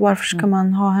 Så varför ska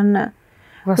man ha henne?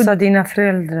 Vad sa dina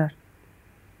föräldrar?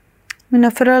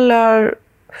 Mina föräldrar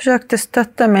försökte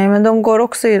stötta mig. Men de går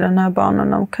också i den här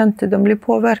banan. De blir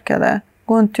påverkade.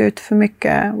 Gå inte ut för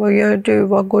mycket. Vad gör du?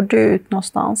 Var går du ut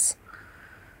någonstans?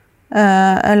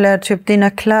 Eller typ dina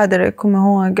kläder. Jag kommer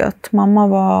ihåg att mamma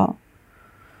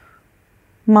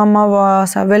var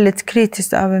så här väldigt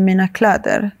kritisk över mina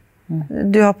kläder.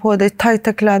 Du har på dig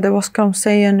tajta kläder, vad ska de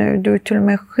säga nu? Du är till och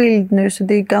med skild nu, så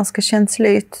det är ganska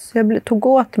känsligt. Så jag tog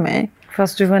åt mig.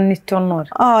 Fast du var 19 år?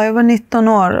 Ja, jag var 19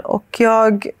 år. Och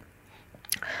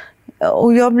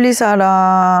jag blir så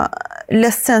här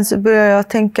ledsen, så börjar jag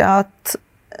tänka att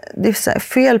det är så här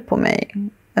fel på mig.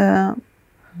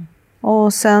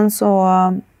 Och sen så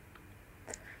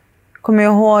kommer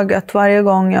jag ihåg att varje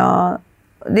gång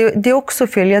det är också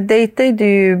fel. Jag dejtade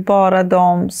ju bara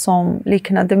de som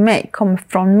liknade mig, kom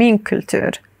från min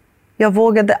kultur. Jag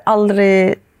vågade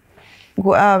aldrig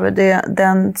gå över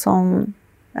den som,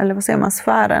 eller vad säger man,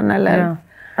 sfären. Eller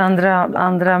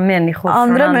andra människor.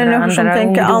 Andra människor som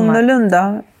tänker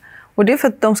annorlunda. Och det är för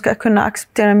att de ska kunna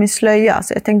acceptera min slöja.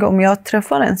 Så jag tänker, om jag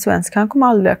träffar en svensk, han kommer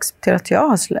aldrig acceptera att jag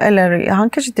har slöja. Eller han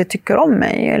kanske inte tycker om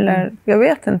mig, eller jag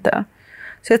vet inte.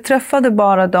 Så jag träffade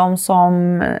bara de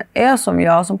som är som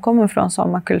jag, som kommer från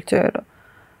samma kultur.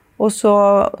 Och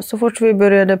så fort vi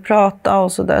började prata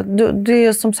och sådär, det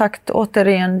är som sagt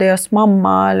återigen deras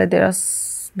mamma eller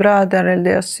deras bröder eller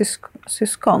deras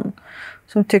syskon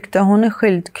som tyckte hon är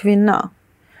skild kvinna.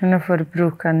 Hon är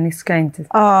förbrukad, ni ska inte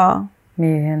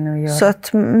med henne att göra. Så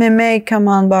att med mig kan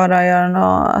man bara göra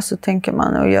något, alltså tänker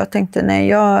man. Och jag tänkte, nej,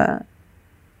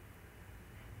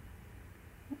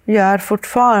 jag är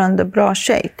fortfarande bra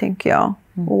tjej, tänker jag,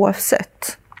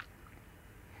 oavsett.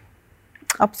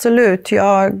 Absolut, det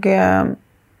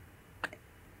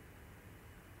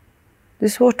är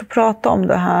svårt att prata om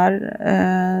det här.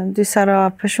 Det är så här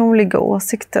personliga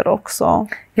åsikter också.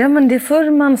 Ja, men det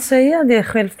får man säga det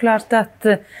självklart att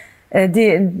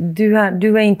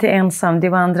du är inte ensam. Det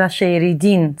var andra tjejer i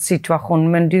din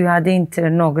situation, men du hade inte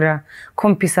några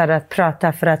kompisar att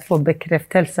prata för att få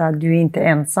bekräftelse att du inte är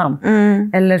ensam.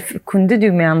 Eller kunde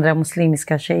du med andra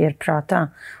muslimska tjejer prata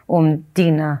om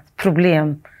dina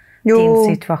problem, din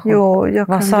situation? Jo, jag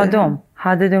Vad sa de?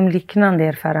 Hade de liknande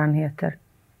erfarenheter?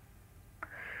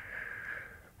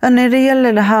 Ja, när det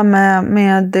gäller det här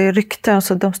med rykten,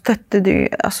 så de stöttade ju.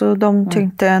 Alltså de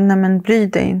tyckte, nej men bry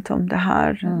dig inte om det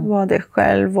här. Var dig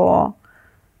själv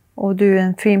och du är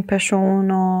en fin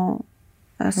person. Och,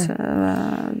 alltså,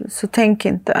 så tänk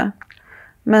inte.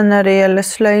 Men när det gäller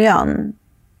slöjan,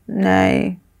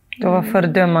 nej. Det var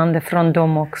fördömande från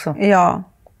dem också. Ja,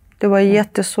 det var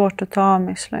jättesvårt att ta av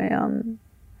mig slöjan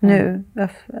nu.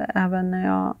 Även när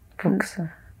jag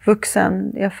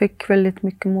vuxen. Jag fick väldigt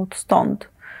mycket motstånd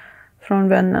från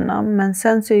vännerna. Men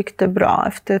sen så gick det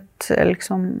bra.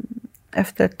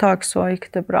 Efter ett tag så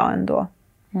gick det bra ändå.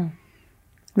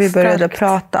 Vi började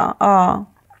prata. Ja.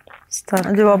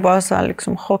 Det var bara så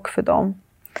här chock för dem.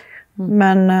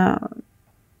 Men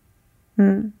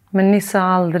ni sa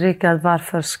aldrig att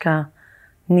varför ska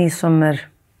ni som är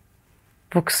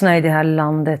vuxna i det här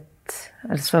landet,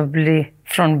 alltså bli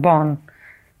från barn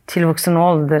till vuxen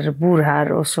ålder, bor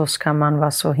här och så ska man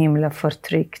vara så himla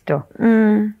förtryckt.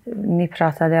 Ni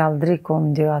pratade aldrig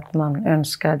om det, att man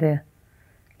önskade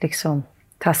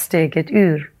ta steget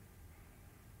ur.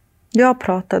 Jag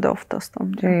pratade oftast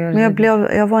om det. Men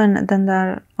jag var den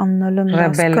där annorlunda,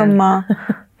 rebellen. skumma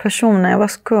personen. Jag var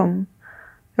skum.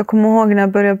 Jag kommer ihåg när jag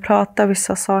började prata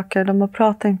vissa saker. De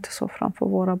pratar inte så framför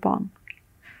våra barn.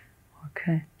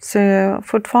 Okay. Så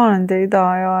fortfarande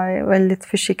idag jag är väldigt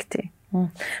försiktig.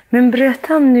 Men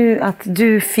berätta nu att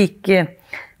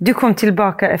du kom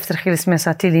tillbaka efter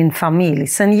skilsmässa till din familj.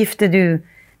 Sen gifte du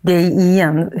dig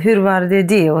igen. Hur var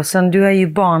det? Och sen du är ju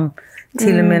barn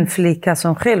till och med en flicka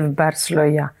som själv bär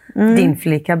slöja. Din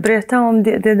flicka. Berätta om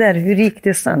det där. Hur gick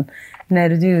det sen när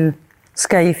du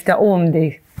ska gifta om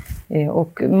dig?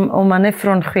 Och om man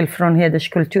är själv från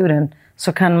hederskulturen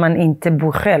så kan man inte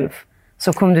bo själv.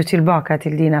 Så kom du tillbaka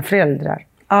till dina föräldrar?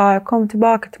 Ja, jag kom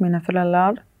tillbaka till mina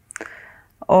föräldrar.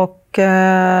 Och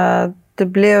det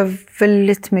blev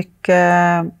väldigt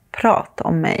mycket prat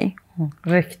om mig.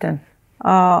 Rykten.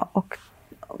 Ja,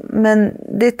 men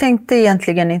det tänkte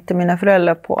egentligen inte mina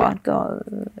föräldrar på.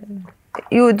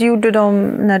 Jo, det gjorde de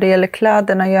när det gäller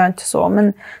kläderna, gör inte så.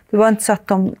 Men det var inte så att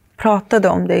de pratade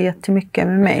om det jättemycket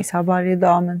med mig så här varje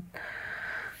dag. Men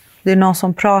det är någon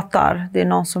som pratar, det är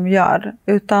någon som gör.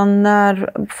 Utan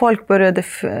när folk började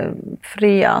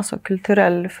fria, alltså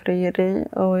kulturell frieri.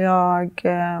 Och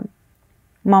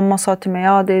mamma sa till mig,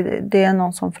 ja det är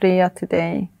någon som friar till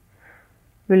dig.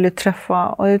 Vill du träffa?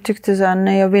 Och jag tyckte så här,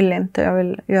 nej jag vill inte, jag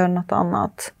vill göra något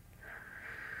annat.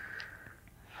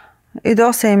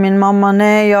 Idag säger min mamma,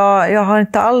 nej jag har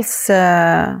inte alls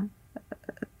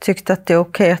tyckt att det är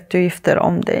okej att du gifter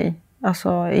om dig.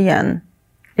 Alltså igen.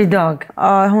 Idag?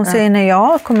 Ja, hon säger, nej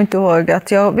jag kommer inte ihåg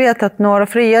att jag vet att några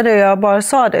friade och jag bara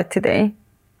sa det till dig.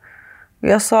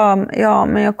 Jag sa, ja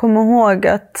men jag kommer ihåg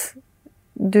att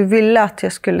du ville att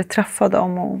jag skulle träffa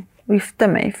dem och gifta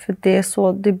mig. För det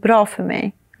är bra för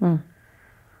mig.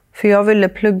 För jag ville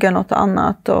plugga något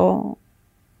annat.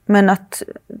 Men att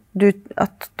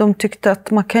de tyckte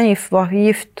att man kan vara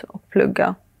gift och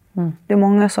plugga. Det är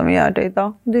många som gör det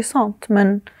idag. Det är sant,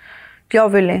 men jag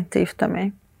ville inte gifta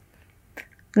mig.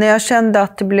 När jag kände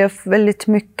att det blev väldigt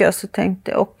mycket så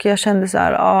tänkte jag, och jag kände så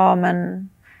här, men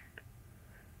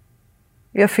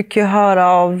jag fick ju höra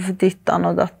av dittan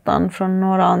och dattan från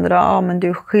några andra, men du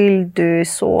är skild, du är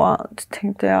så. Då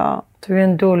tänkte jag, du är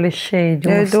en dålig tjej.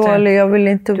 Jag är dålig, jag vill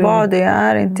inte vara det, jag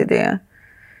är inte det.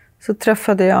 Så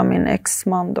träffade jag min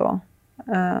exman då.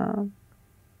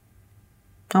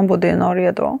 Han bodde i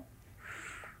Norge då.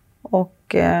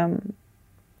 Och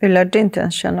vi lärde inte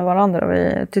ens känna varandra.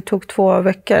 Det tog 2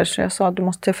 veckor så jag sa, du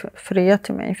måste fria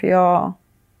till mig. För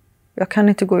jag kan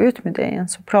inte gå ut med dig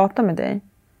ens och prata med dig.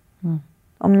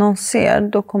 Om någon ser,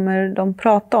 då kommer de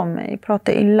prata om mig,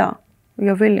 prata illa.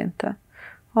 Jag vill inte.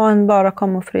 Han bara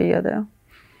kom och friade.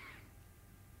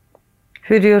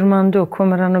 Hur gör man då?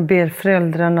 Kommer han och ber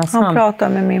föräldrarna? Han pratar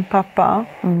med min pappa.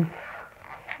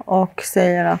 Och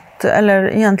säger att, eller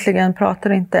egentligen pratar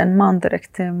inte en man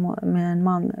direkt med en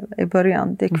man i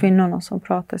början. Det är kvinnorna som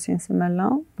pratar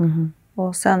sinsemellan.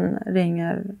 Och sen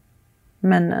ringer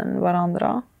männen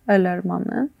varandra, eller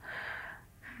mannen.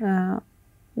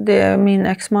 Det min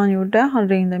exman gjorde, han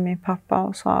ringde min pappa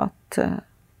och sa att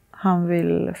han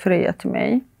vill fria till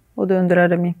mig. Och då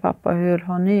undrade min pappa, hur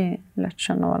har ni lärt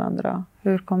känna varandra?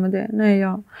 Hur kommer det? Nej,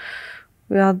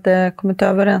 vi hade kommit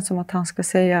överens om att han ska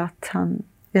säga att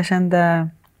jag kände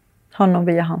honom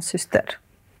via hans syster.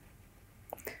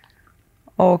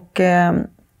 Och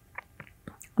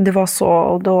det var så,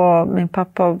 och då min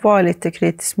pappa var lite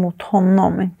kritisk mot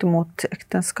honom, inte mot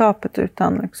äktenskapet,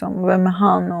 utan liksom, vem är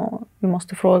han och vi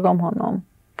måste fråga om honom.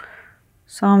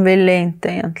 Så han ville inte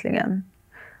egentligen.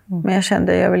 Men jag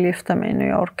kände, jag vill gifta mig nu,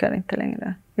 jag orkar inte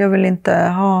längre. Jag vill inte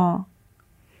ha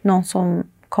någon som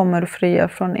kommer fria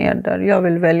från där. Jag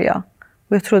vill välja.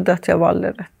 Och jag trodde att jag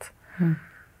valde rätt.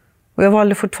 Och jag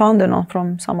valde fortfarande någon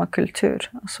från samma kultur.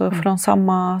 Alltså från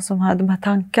samma, som har de här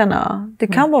tankarna. Det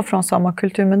kan vara från samma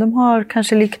kultur, men de har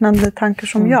kanske liknande tankar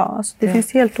som jag. Alltså det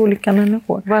finns helt olika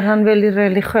människor. Var han väldigt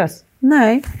religiös?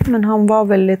 Nej, men han var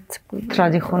väldigt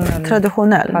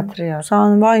traditionell. Patriark. Så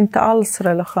han var inte alls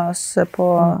religiös.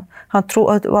 Han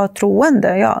var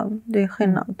troende, ja, det är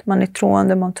skillnad. Man är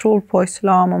troende, man tror på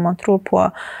islam och man tror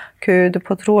på Gud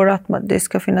och tror att det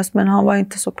ska finnas. Men han var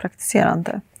inte så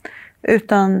praktiserande.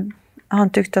 Utan han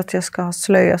tyckte att jag ska ha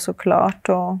slöja såklart.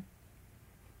 Och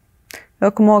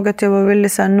jag kommer ihåg att jag var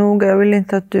väldigt så här noga. Jag vill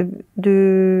inte att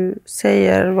du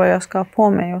säger vad jag ska ha på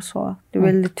mig och så. Det är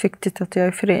väldigt viktigt att jag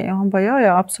är fri. Och han bara,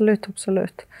 ja, absolut.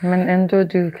 Men ändå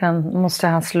måste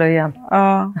ha slöjan.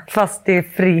 Ja. Fast det är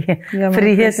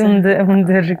frihet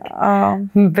under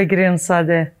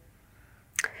begränsade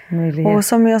möjligheter. Och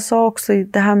som jag sa också,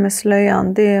 det här med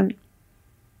slöjan, det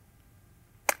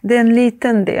är en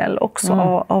liten del också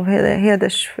av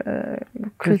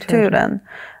hederskulturen.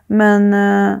 Men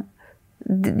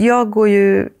jag går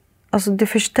ju, alltså det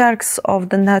förstärks av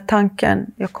den här tanken,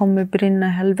 jag kommer brinna i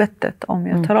helvetet om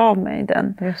jag tar av mig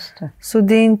den. Just det. Så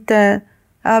det är inte,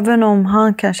 även om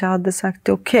han kanske hade sagt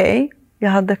okej, jag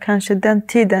hade kanske den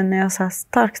tiden när jag så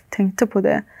starkt tänkte på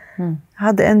det, jag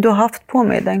hade ändå haft på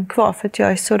mig den kvar för att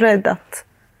jag är så rädd att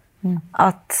man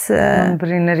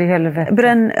brinner i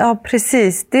helvetet. Ja,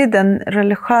 precis. Det är den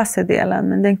religiösa delen,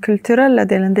 men den kulturella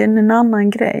delen, det är en annan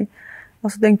grej.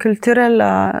 Alltså den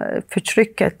kulturella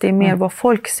förtrycket, det är mer vad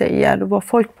folk säger och vad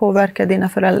folk påverkar dina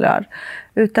föräldrar.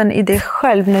 Utan i dig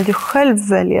själv, när du själv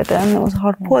väljer den och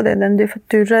har på dig den, det är för att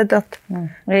du är rädd att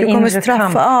du kommer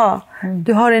straffa. Ja,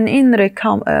 du har en inre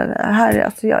kamp. Här,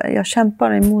 alltså jag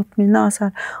kämpar emot mina så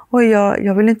här,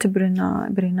 jag vill inte brinna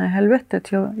i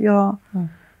helvetet. Jag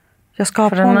ska ha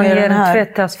på mig den här.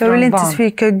 Jag vill inte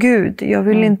svika Gud. Jag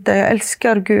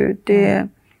älskar Gud.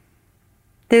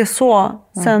 Det är så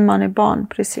sen man är barn,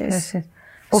 precis.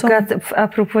 Och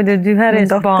apropå det, du här är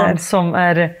ett barn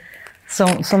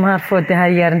som har fått det här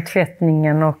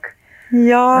hjärntvättningen.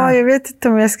 Ja, jag vet inte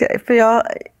om jag ska...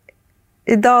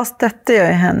 Idag stöttar jag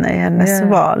henne i hennes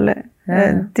val.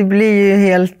 Det blir ju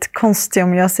helt konstigt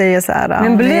om jag säger så här.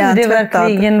 Men blev det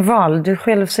verkligen val? Du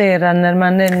själv säger att när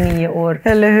man är 9 år.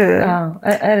 Eller hur? Ja,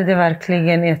 är det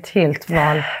verkligen ett helt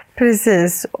val?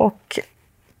 Precis, och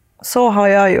så har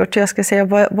jag gjort. Jag ska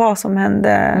säga vad som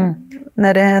hände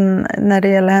när det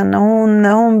gäller henne.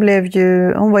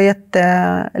 Hon var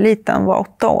jätteliten, var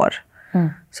 8 år.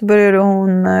 Så började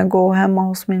hon gå hemma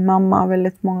hos min mamma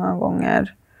väldigt många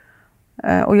gånger.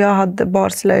 Och jag hade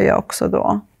barslöja också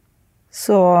då.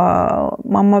 Så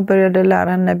mamma började lära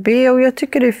henne be, och jag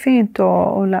tycker det är fint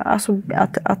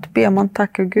att be. Man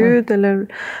tackar Gud eller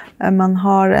man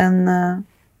har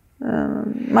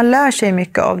man lär sig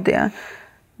mycket av det.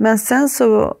 Men sen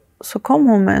så kom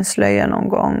hon med en slöja någon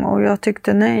gång och jag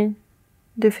tyckte nej,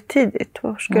 det är för tidigt.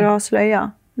 Varför ska du ha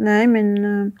slöja? Nej,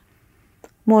 min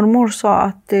mormor sa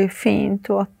att det är fint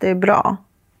och att det är bra.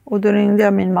 Och då ringde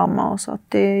jag min mamma och sa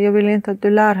att jag vill inte att du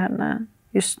lär henne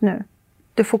just nu.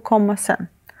 Det får komma sen.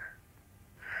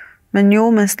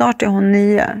 Men snart är hon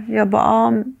 9. Jag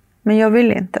bara, men jag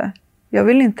vill inte. Jag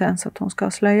vill inte ens att hon ska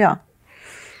ha slöja.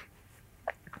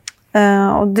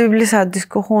 Och det blir så här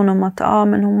diskussion om att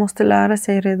men hon måste lära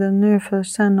sig redan nu, för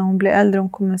sen när hon blir äldre hon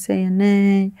kommer säga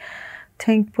nej.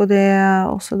 Tänk på det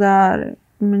och sådär.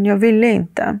 Men jag ville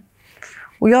inte.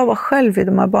 Och jag var själv i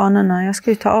de här banorna. Jag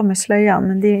skulle ta av mig slöjan,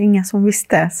 men det är ingen som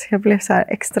visste. Så jag blev så här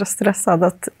extra stressad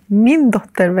att min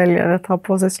dotter väljer att ta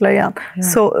på sig slöjan. Ja.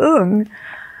 Så ung.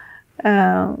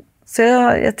 Så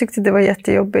jag tyckte det var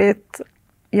jättejobbigt.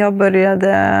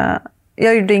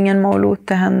 Jag gjorde ingen maulud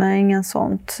till henne, ingen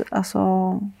sånt. Alltså,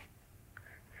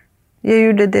 jag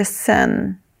gjorde det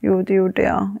sen. Jo, det gjorde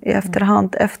jag. I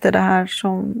efterhand, efter det här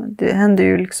det hände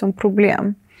ju liksom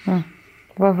problem.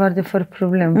 Vad var det för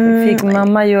problem? Fick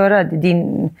mamma göra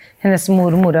det? Hennes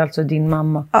mormor, alltså din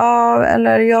mamma? Ja,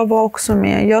 eller jag var också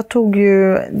med.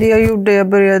 Det jag gjorde,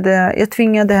 jag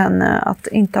tvingade henne att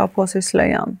inte ha på sig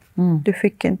slöjan.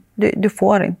 Du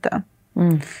får inte.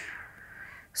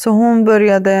 Så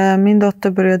min dotter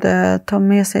började ta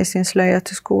med sig sin slöja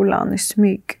till skolan i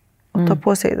smyg och ta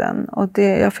på sig den. Och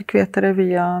jag fick veta det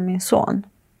via min son.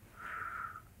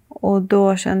 Och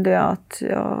då kände jag att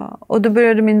och då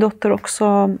började min dotter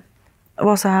också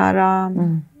vara så här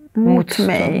mot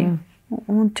mig.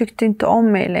 Hon tyckte inte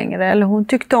om mig längre. Eller hon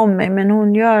tyckte om mig, men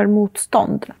hon gör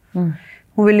motstånd.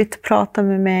 Hon ville inte prata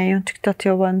med mig. Hon tyckte att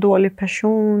jag var en dålig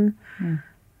person.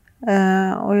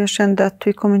 Och jag kände att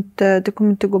det kommer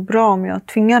inte gå bra om jag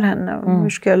tvingar henne. Hur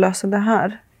ska jag lösa det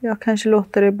här? Jag kanske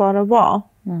låter det bara vara.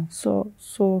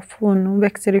 Så hon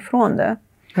växer ifrån det.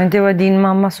 Men det var din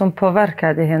mamma som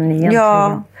påverkade henne egentligen?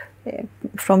 Ja,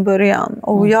 från början.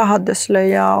 Och jag hade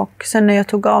slöja. Och sen när jag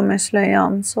tog av mig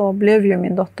slöjan så blev ju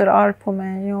min dotter arg på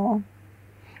mig.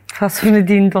 Fast hon är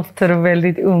din dotter och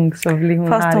väldigt ung så blir hon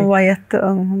Fast hon var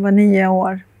jätteung, hon var 9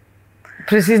 år.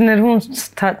 Precis när hon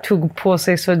tog på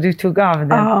sig så du tog av den.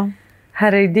 Ja.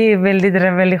 Här är det väldigt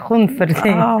revolution för dig.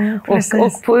 Ja,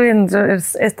 och på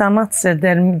ett annat sätt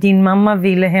där din mamma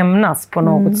ville hämnas på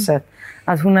något sätt.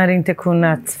 Att hon hade inte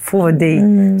kunnat få dig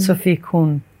så fick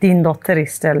hon din dotter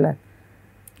istället.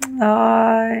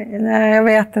 Ja, nej, jag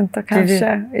vet inte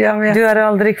kanske. Du har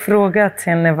aldrig frågat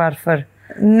henne varför?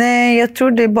 Nej, jag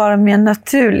tror det är bara mer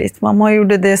naturligt. Mamma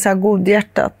gjorde det så här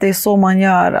godhjärtat. Det är så man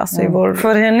gör. Alltså,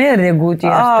 För henne är det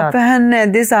godhjärtat? Ja, för henne.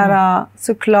 Det är så här,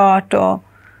 såklart. Och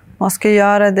man ska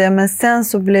göra det. Men sen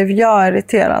så blev jag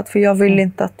irriterad. För jag vill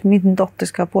inte att min dotter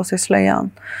ska ha på sig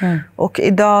slöjan. Och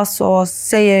idag så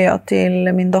säger jag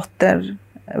till min dotter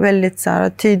väldigt så här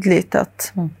tydligt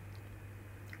att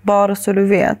bara så du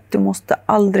vet, du måste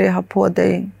aldrig ha på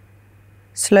dig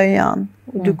slöjan.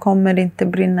 Och du kommer inte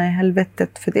brinna i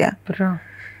helvetet för det. Bra.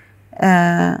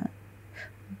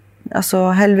 Alltså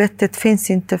helvetet finns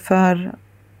inte för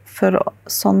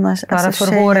sådana bara alltså,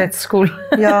 för hårets skull.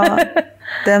 Ja,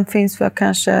 den finns för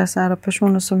kanske så här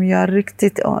personer som gör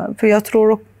riktigt. För jag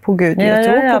tror på Gud. Jag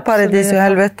tror på paradis och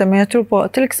helvete. Men jag tror på,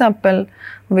 till exempel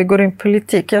om vi går in på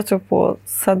politik. Jag tror på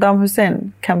Saddam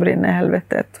Hussein kan brinna i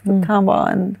helvetet. För han var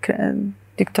en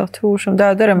diktator som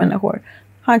dödade människor.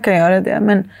 Han kan göra det.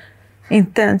 Men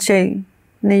inte en tjej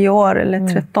 9 år eller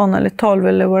 13 eller 12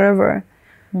 eller whatever.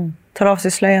 Tar av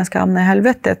sig slöjan ska hamna i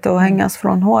helvetet och hängas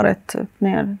från håret upp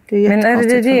ner. Det är men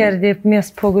är det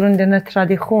mest på grund av den här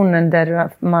traditionen där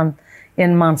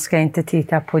en man ska inte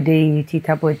titta på dig,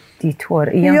 titta på ditt hår.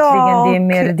 Egentligen det är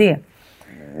mer det.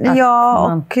 Att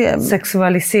man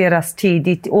sexualiseras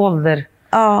tidigt ålder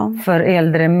för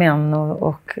äldre män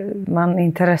och man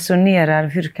inte resonerar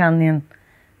hur kan en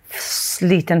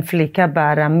liten flicka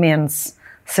bära mäns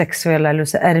sexuella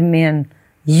lust? Är män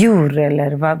djur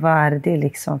eller vad är det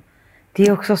liksom? Det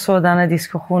är också sådana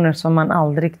diskussioner som man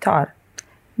aldrig tar.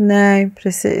 Nej,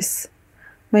 precis.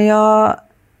 Men jag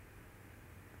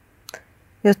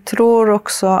tror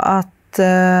också att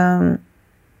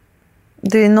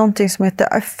det är någonting som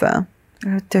heter affa.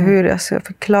 Jag vet inte hur jag ska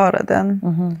förklara den.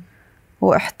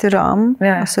 Och ihtiram.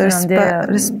 Ja, alltså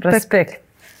respekt.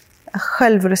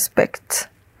 Självrespekt.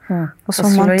 Och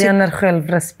slöjan är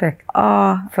självrespekt.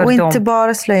 Ja, och inte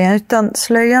bara slöjan. Utan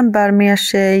slöjan bär med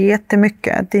sig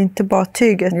jättemycket. Det är inte bara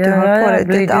tyget du har på dig.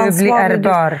 Det är ett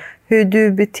ansvar hur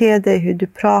du beter dig, hur du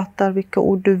pratar, vilka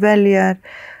ord du väljer,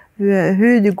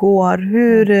 hur du går,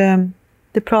 hur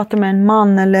du pratar med en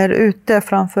man eller ute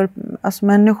framför alltså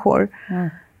människor.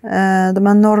 De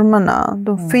här normerna,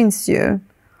 de finns ju.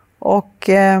 Och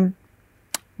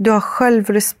du har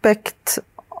självrespekt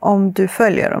om du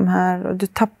följer de här. Och du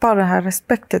tappar det här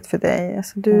respektet för dig.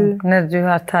 Alltså när du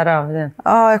har tagit av den.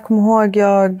 Ja, jag kommer ihåg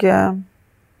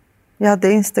jag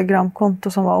hade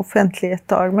Instagram-konto som var offentligt ett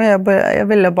tag. Men jag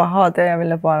ville bara ha det. Jag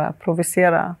ville bara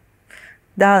provocera.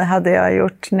 Det hade jag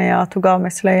gjort när jag tog av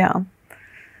mig slöjan.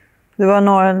 Det var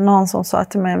någon som sa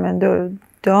till mig, men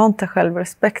du har inte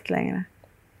självrespekt längre.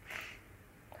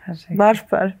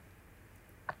 Varför?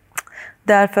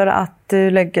 Därför att du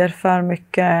lägger för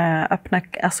mycket öppna,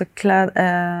 alltså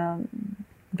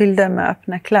bilder med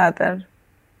öppna kläder.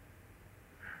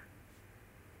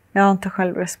 Jag har inte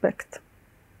självrespekt.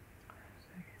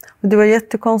 Och det var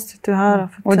jättekonstigt att höra.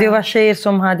 Och det var tjejer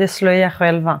som hade slöja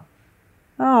själva?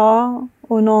 Ja,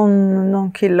 och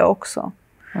någon kille också.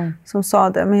 Som sa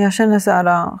det. Men jag känner så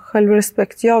här,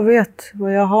 självrespekt. Jag vet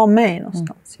vad jag har mig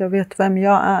någonstans. Jag vet vem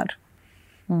jag är.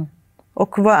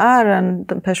 Och vad är en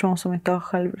person som inte har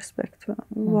självrespekt?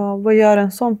 Vad gör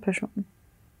en sån person?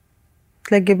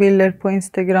 Lägger bilder på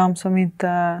Instagram som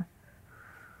inte...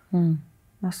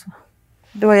 Alltså,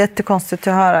 det var jättekonstigt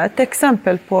att höra. Ett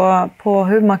exempel på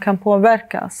hur man kan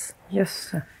påverkas.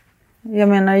 Just det. Jag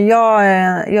menar,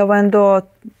 jag var ändå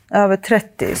över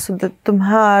 30. Så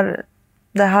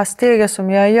det här steget som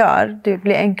jag gör, det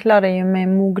blir enklare i och med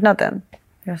mognaden.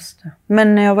 Just det.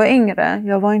 Men när jag var yngre,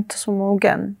 jag var inte så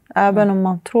mogen. Även om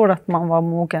man tror att man var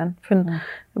mogen. För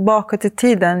bakåt i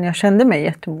tiden, jag kände mig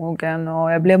jättemogen.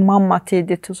 Och jag blev mamma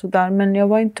tidigt och sådär. Men jag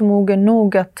var inte mogen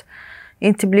nog att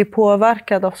inte bli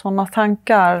påverkad av sådana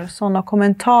tankar. Sådana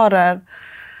kommentarer.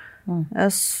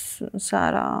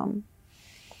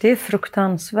 Det är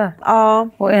fruktansvärt. Ja.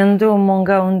 Och ändå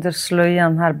många under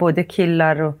slöjan har både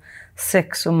killar och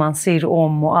sex och man ser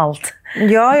om och allt.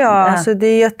 Ja. Alltså det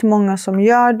är jättemånga som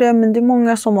gör det, men det är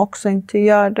många som också inte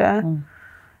gör det.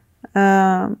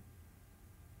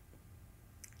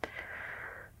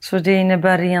 Så det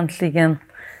innebär egentligen,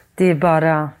 det är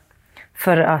bara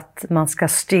för att man ska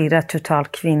styra total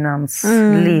kvinnans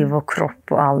liv och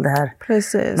kropp och allt det här.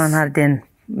 Precis. Man har den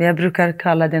jag brukar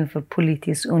kalla den för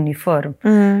politisk uniform.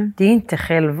 Det är inte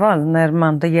självval när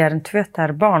man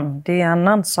hjärntvättar barn. Det är en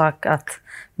annan sak att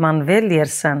man väljer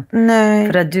sen.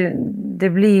 Nej. För att det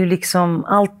blir ju liksom,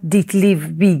 allt ditt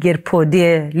liv bygger på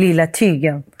det lilla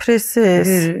tygen. Precis.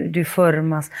 Hur du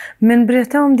formas. Men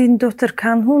berätta om din dotter,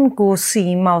 kan hon gå och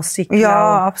simma och cykla?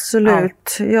 Ja,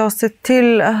 absolut. Jag har sett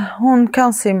till, hon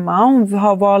kan simma. Hon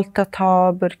har valt att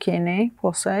ha burkini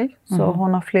på sig. Så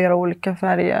hon har flera olika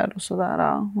färger och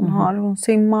sådär. Hon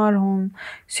simmar, hon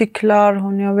cyklar,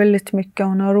 hon gör väldigt mycket,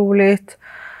 hon har roligt.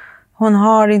 Hon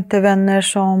har inte vänner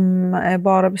som är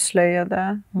bara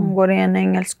beslöjade. Hon går i en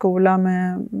engelsk skola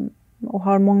och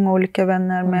har många olika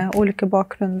vänner med olika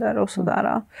bakgrunder och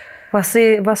sådär.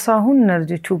 Vad sa hon när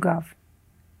du tog av?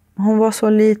 Hon var så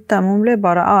liten, hon blev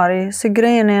bara arg. Så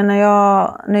grejen är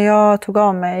när jag tog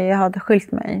av mig, jag hade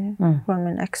skilt mig från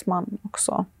min exman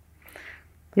också.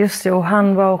 Just det, och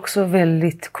han var också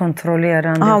väldigt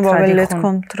kontrollerande. Han var väldigt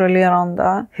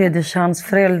kontrollerande. Hans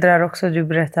föräldrar också, du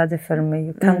berättade för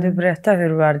mig. Kan du berätta hur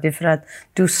var det? För att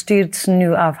du styrts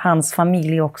nu av hans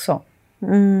familj också.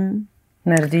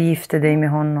 När du gifte dig med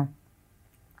honom.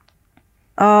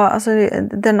 Ja, alltså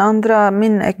den andra,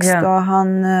 min ex då,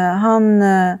 han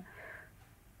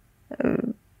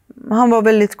var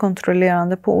väldigt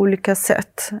kontrollerande på olika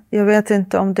sätt. Jag vet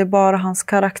inte om det är bara hans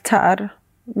karaktär.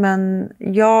 Men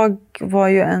jag var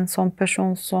ju en sån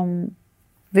person som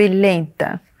ville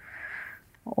inte.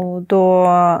 Och då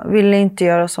ville inte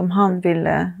göra som han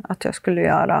ville att jag skulle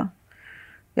göra.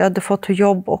 Jag hade fått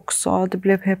jobb också. Det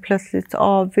blev helt plötsligt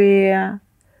AV.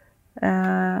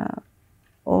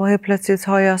 Och helt plötsligt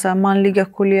har jag så här manliga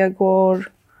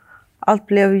kollegor. Allt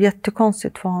blev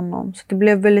jättekonstigt för honom. Så det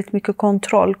blev väldigt mycket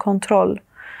kontroll.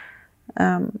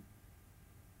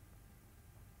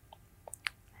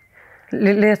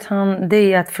 Lät han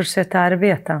dig att fortsätta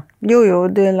arbeta? Jo,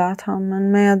 det lät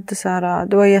han. Men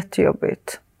det var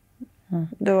jättejobbigt.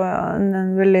 Det var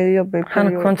en väldigt jobbig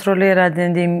period. Han kontrollerade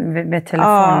dig med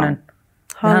telefonen?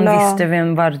 Ja, han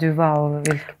visste var du var och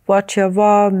vart jag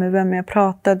var, med vem jag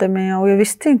pratade med. Och jag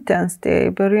visste inte ens det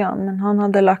i början. Men han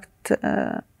hade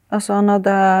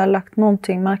lagt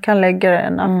någonting. Man kan lägga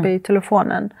en app i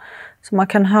telefonen. Så man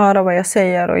kan höra vad jag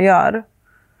säger och gör.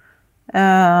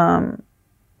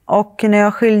 Och när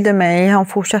jag skilde mig, han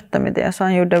fortsatte med det. Så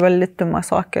han gjorde väldigt dumma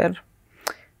saker.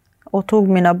 Och tog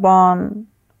mina barn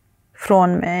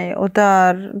från mig. Och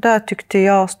där tyckte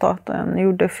jag staten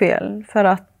gjorde fel. För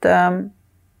att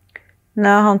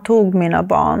när han tog mina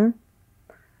barn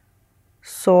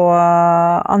så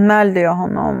anmälde jag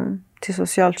honom till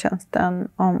socialtjänsten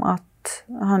om att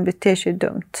han beter sig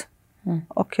dumt.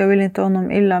 Och jag vill inte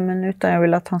honom illa, men utan jag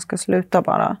vill att han ska sluta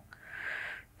bara.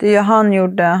 Det han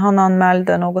gjorde, han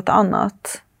anmälde något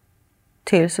annat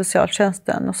till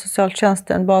socialtjänsten. Och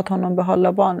socialtjänsten bad honom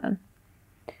behålla barnen.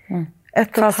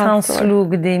 Fast han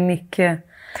slog dig mycket.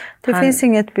 Det finns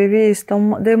inget bevis.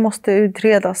 Det måste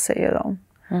utredas, säger de.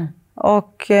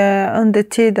 Och under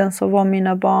tiden så var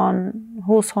mina barn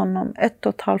hos honom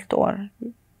 1,5 år.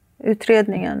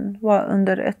 Utredningen var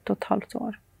under 1,5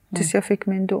 år. Tills jag fick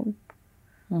min dom.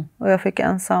 Och jag fick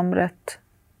ensamrätt.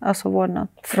 Alltså vårdnad.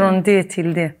 Från det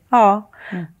till det? Ja,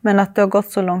 men att det har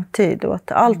gått så lång tid och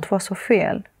att allt var så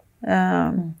fel.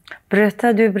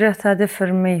 Du berättade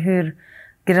för mig hur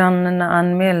grannarna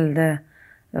anmälde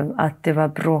att det var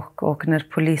bråk, och när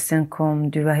polisen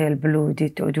kom, du var helt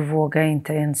blodigt och du vågade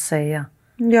inte ens säga.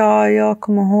 Ja, jag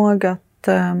kommer ihåg att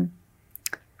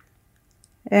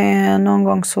någon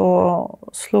gång så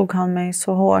slog han mig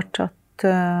så hårt att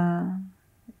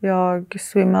jag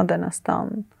svimmade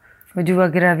nästan. Och du var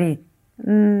gravid?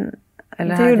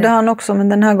 Det gjorde han också, men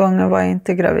den här gången var jag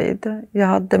inte gravid. Jag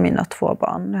hade mina 2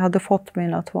 barn. Jag hade fått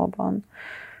mina 2 barn.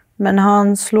 Men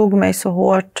han slog mig så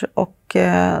hårt och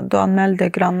då anmälde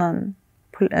grannen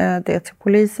det till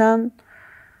polisen.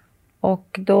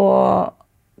 Och då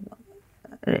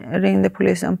ringde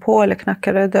polisen på eller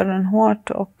knackade dörren hårt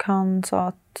och han sa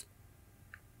att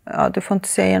du får inte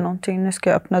säga någonting, nu ska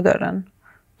jag öppna dörren.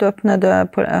 Då öppnade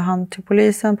han till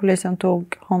polisen. Polisen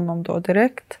tog honom då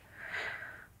direkt.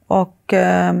 Och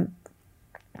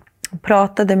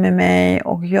pratade med mig.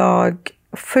 Och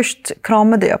först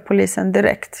kramade jag polisen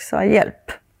direkt. Sa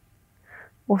hjälp.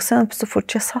 Och sen så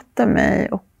fort jag satte mig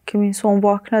och min son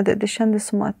vaknade. Det kändes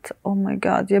som att, oh my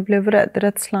god, jag blev rädd.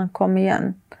 Rädslan kom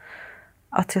igen.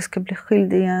 Att jag ska bli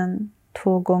skild igen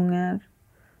 2 gånger.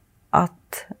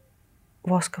 Att,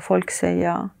 vad ska folk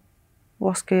säga?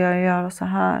 Vad ska jag göra så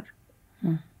här?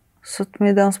 Så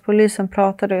medan polisen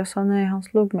pratade, jag sa nej, han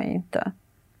slog mig inte.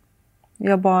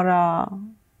 Jag bara,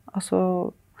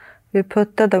 vi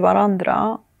puttade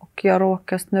varandra och jag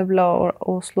råkade snubbla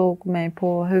och slog mig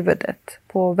på huvudet,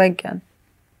 på väggen.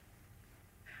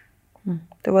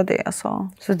 Det var det jag sa.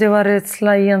 Så det var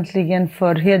rädsla egentligen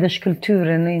för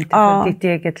hederskulturen och inte för ditt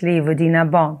eget liv och dina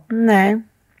barn? Nej.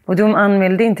 Och de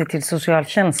anmälde inte till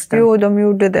socialtjänsten? Jo, de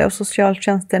gjorde det och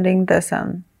socialtjänsten ringde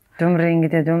sen. De kallade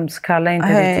inte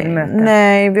dig till möte?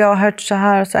 Nej, vi har hört så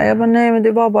här. Så jag bara, nej, men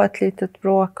det var bara ett litet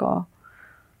bråk. Och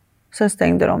sen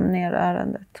stängde de ner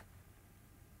ärendet.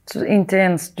 Så inte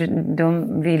ens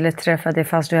de ville träffa dig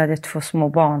fast du hade 2 små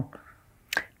barn?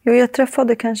 Jo, jag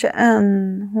träffade kanske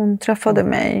en. Hon träffade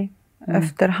mig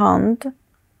efterhand.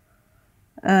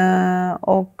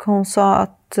 Och hon sa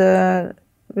att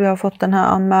vi har fått den här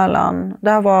anmälan.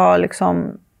 Det här var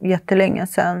liksom jättelänge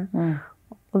sedan.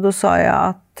 Och då sa jag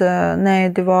att nej,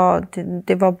 det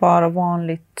var bara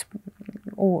vanligt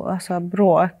alltså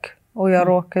bråk. Och jag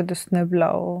råkade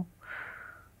snubbla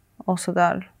och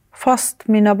sådär. Fast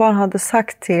mina barn hade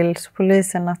sagt till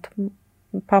polisen att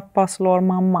pappa slår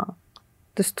mamma.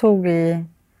 Det stod i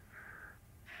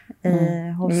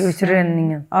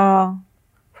utredningen. Ja,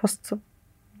 fast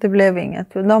det blev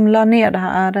inget. De la ner det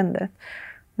här ärendet.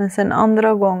 Men sen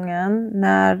andra gången,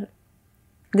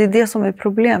 det är det som är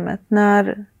problemet.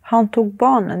 När han tog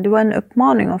barnen, det var en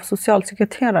uppmaning av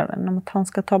socialsekreteraren om att han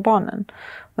ska ta barnen.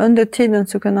 Och under tiden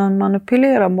så kunde han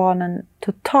manipulera barnen,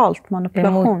 totalt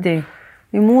manipulation.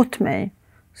 Emot mig.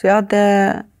 Så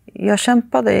jag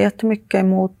kämpade jättemycket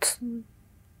emot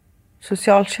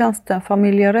socialtjänsten,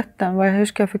 familjerätten. Hur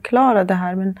ska jag förklara det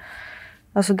här? Men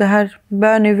alltså det här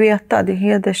bör ni veta, det är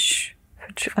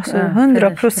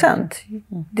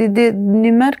 100%.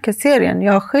 Ni märker serien.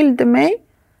 Jag skilde mig.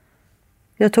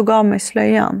 Jag tog av mig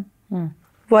slöjan.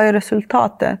 Vad är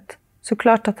resultatet?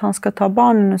 Såklart att han ska ta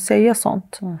barnen och säga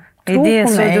sånt. Är det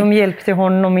så de hjälpte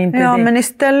honom, inte ja, dig? Men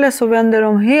istället så vände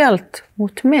de helt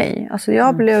mot mig. Alltså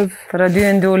jag blev... För att du är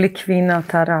en dålig kvinna,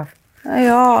 Taraf.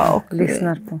 Ja, och...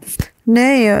 Lyssnar på.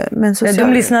 Nej, men så...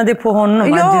 De lyssnade på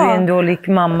honom, att du är en dålig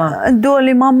mamma. En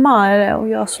dålig mamma, och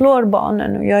jag slår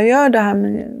barnen och jag gör det här.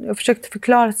 Men jag försökte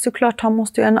förklara, såklart han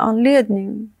måste ju ha en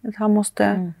anledning.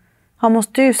 Han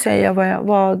måste ju säga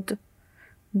vad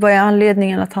är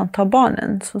anledningen att han tar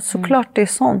barnen. Såklart det är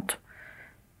sånt.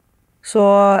 Så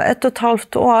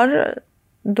 1,5 år,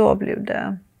 då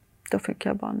fick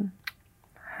jag barn.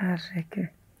 Herregud.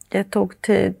 Det tog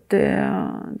tid, det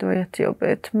var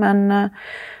jättejobbigt. Men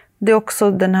det är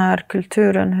också den här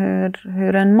kulturen,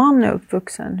 hur en man är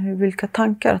uppvuxen. Vilka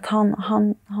tankar, att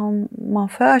man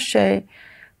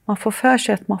får för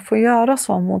sig att man får göra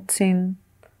så mot sin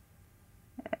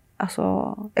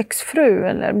exfru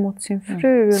eller mot sin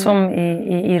fru. Som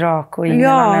i Irak och i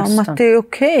Mellanöstern. Ja, att det är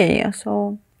okej.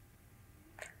 Alltså.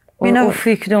 Och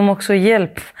fick de också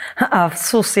hjälp av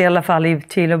SOS i alla fall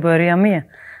till att börja med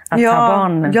att ta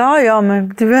barnen? Ja,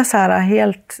 men det var så här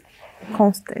helt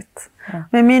konstigt. Ja.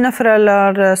 Men mina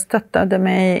föräldrar stöttade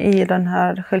mig i den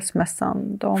här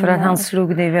skilsmässan. För att han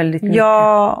slog dig väldigt mycket?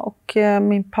 Ja, och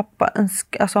min pappa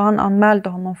han anmälde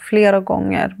honom flera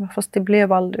gånger. Fast det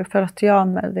blev aldrig, för att jag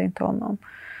anmälde inte honom.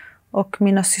 Och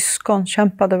mina syskon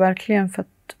kämpade verkligen för att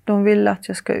de ville att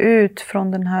jag ska ut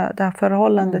från det här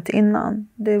förhållandet innan.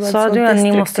 Det var sa så du att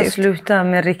destruktivt. Ni måste sluta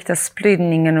med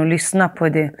ryktesspridningen och lyssna på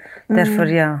det? Därför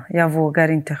jag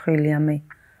vågar inte skilja mig.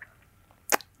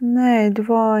 Nej, det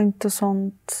var inte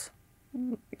sånt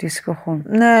diskussion.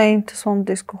 Nej, inte sån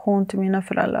diskussion till mina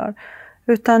föräldrar.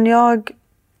 Utan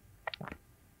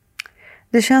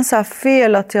det känns så här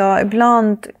fel att jag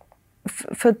ibland,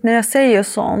 för när jag säger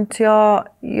sånt,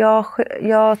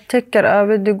 jag täcker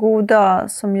över det goda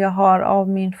som jag har av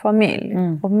min familj.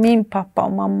 Av min pappa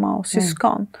och mamma och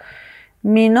syskon.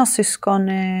 Mina syskon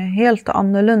är helt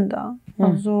annorlunda.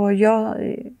 Alltså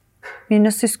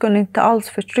mina syskon är inte alls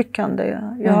förtryckande.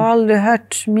 Jag har aldrig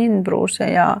hört min bror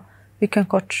säga vilken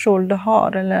kort kjol du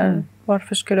har. Eller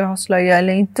varför ska du ha slöja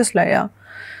eller inte slöja.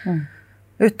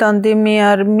 Utan det är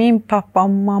mer min pappa och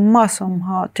mamma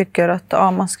som tycker att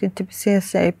man ska inte bete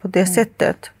sig på det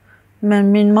sättet.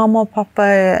 Men min mamma och pappa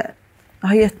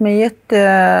har gett mig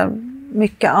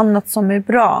jättemycket annat som är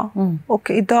bra.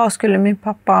 Och idag skulle min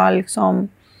pappa liksom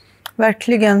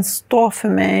verkligen stå för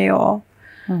mig. Och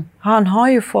han har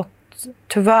ju fått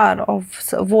tyvärr av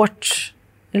vårt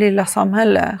lilla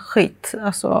samhälle skit.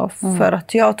 Alltså för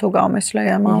att jag tog av mig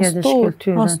slöjan.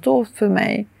 Han stod för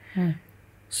mig.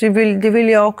 Så det vill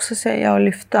jag också säga och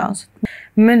lyfta.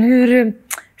 Men hur,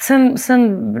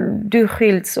 sen du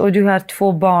skilts och du har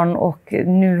 2 barn och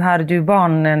nu har du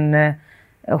barnen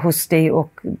hos dig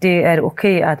och det är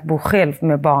okej att bo själv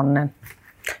med barnen?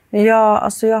 Ja,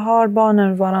 alltså jag har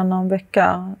barnen varannan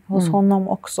vecka hos honom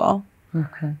också.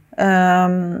 Okay.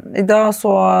 Idag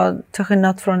så, till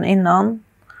skillnad från innan,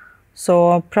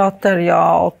 så pratar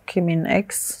jag och min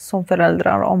ex som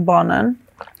föräldrar om barnen.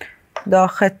 Det har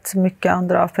skett mycket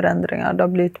andra förändringar. Det har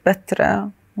blivit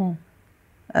bättre.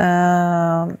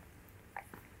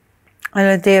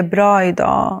 Eller det är bra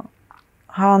idag.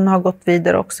 Han har gått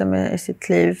vidare också i sitt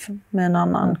liv med en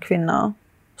annan kvinna.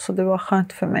 Så det var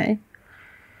skönt för mig.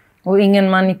 Och ingen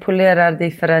manipulerar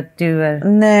dig för att du är...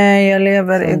 Nej, jag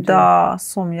lever idag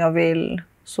som jag vill.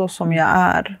 Så som jag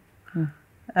är.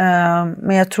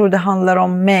 Men jag tror det handlar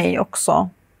om mig också.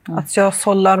 Att jag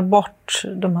sållar bort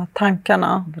de här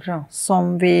tankarna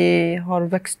som vi har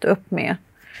växt upp med.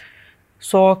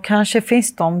 Så kanske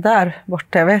finns de där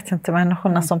borta. Jag vet inte,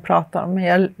 människorna som pratar.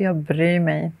 Men jag bryr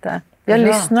mig inte. Jag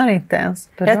lyssnar inte ens.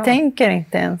 Jag tänker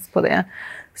inte ens på det.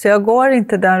 Så jag går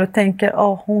inte där och tänker,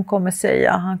 hon kommer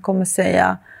säga, han kommer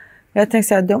säga. Jag tänker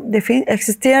så här, det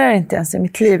existerar inte ens i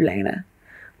mitt liv längre.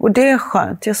 Och det är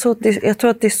skönt. Jag tror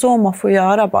att det är så man får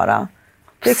göra bara.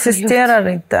 Det existerar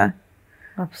inte.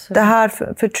 Absolut. Det här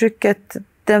förtrycket,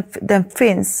 den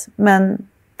finns. Men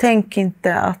tänk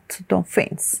inte att de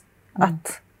finns.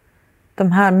 Att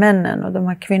de här männen och de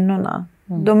här kvinnorna,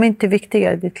 de är inte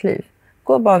viktiga i ditt liv.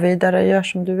 Gå bara vidare, gör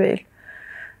som du vill.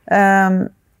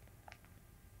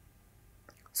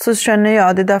 Så känner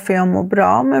jag, det är därför jag mår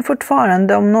bra. Men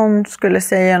fortfarande, om någon skulle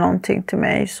säga någonting till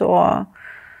mig så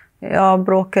jag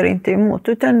bråkar inte emot.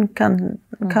 Utan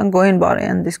kan gå in bara i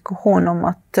en diskussion om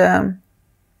att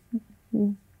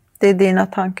det är dina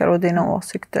tankar och dina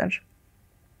åsikter.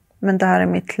 Men det här är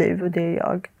mitt liv och det är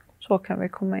jag. Så kan vi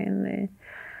komma in i...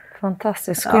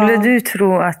 Fantastiskt. Skulle du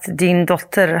tro att din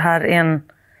dotter har en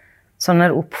sån här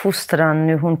uppfostran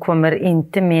nu? Hon kommer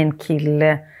inte med en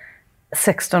kille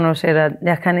 16 år sedan.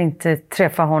 Jag kan inte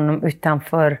träffa honom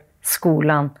utanför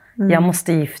skolan. Jag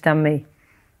måste gifta mig.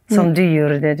 Som du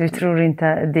gjorde. Du tror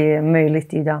inte det är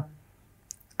möjligt idag?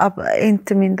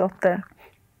 Inte min dotter.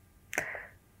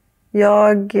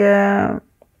 Jag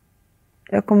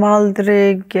kommer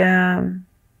aldrig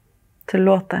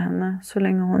tillåta henne så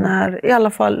länge hon är, i alla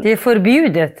fall... Det är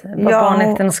förbjudet.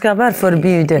 Barnäktenskap är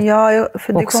förbjudet. Ja,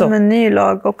 för det kommer en ny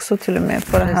lag också till och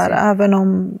med på det här. Precis. Även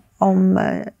om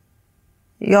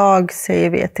jag säger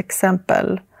vi ett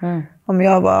exempel. Om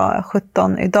jag var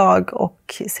 17 idag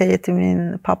och säger till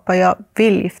min pappa, jag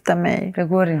vill gifta mig. Det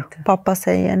går inte. Pappa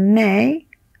säger nej.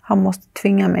 Han måste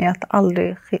tvinga mig att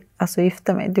aldrig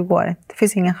gifta mig. Det går inte. Det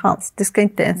finns ingen chans. Det ska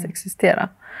inte ens existera.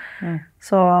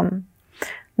 Så,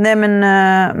 nej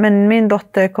men min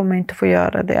dotter kommer inte få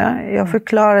göra det. Jag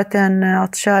förklarar till henne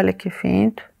att kärlek är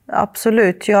fint.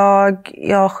 Absolut.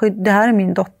 Det här är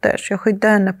min dotter. Så jag skyddar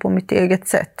henne på mitt eget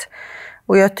sätt.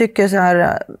 Och jag tycker så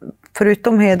här,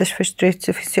 förutom hedersförtryck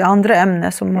så finns ju andra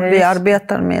ämnen som vi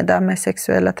arbetar med, där med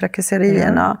sexuella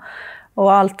trakasserierna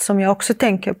och allt som jag också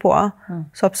tänker på.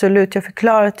 Så absolut, jag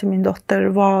förklarar till min dotter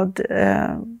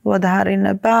vad det här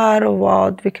innebär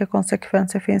och vilka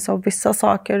konsekvenser finns av vissa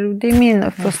saker. Det är min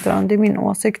uppfostran, det är min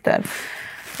åsikter.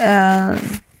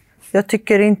 Jag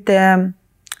tycker inte,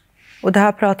 och det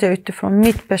här pratar jag utifrån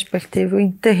mitt perspektiv och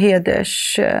inte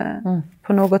heders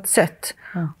på något sätt.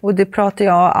 Och det pratar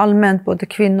jag allmänt både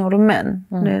kvinnor och män.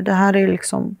 Det här är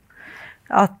liksom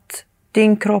att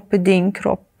din kropp är din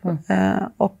kropp.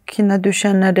 Och när du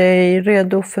känner dig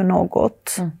redo för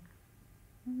något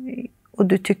och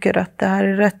du tycker att det här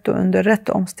är rätt och under rätt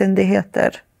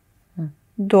omständigheter,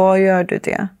 då gör du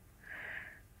det.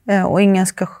 Och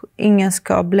ingen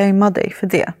ska blamea dig för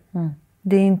det.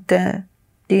 Det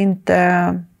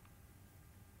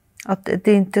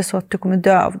är inte så att du kommer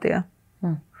dö av det.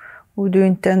 Och du är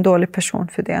inte en dålig person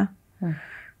för det.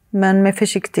 Men med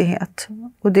försiktighet.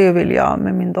 Och det vill jag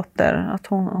med min dotter. Att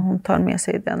hon tar med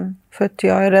sig den. För att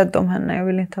jag är rädd om henne. Jag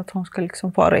vill inte att hon ska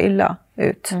liksom fara illa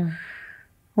ut.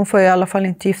 Hon får i alla fall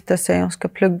inte gifta sig. Hon ska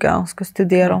plugga, hon ska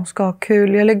studera, hon ska ha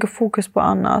kul. Jag lägger fokus på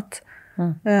annat.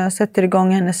 Jag sätter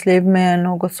igång hennes liv med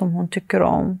något som hon tycker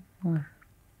om.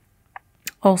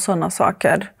 Och sådana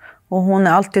saker. Och hon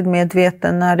är alltid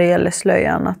medveten när det gäller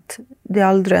slöjan. Att det är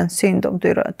aldrig en synd om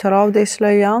du tar av dig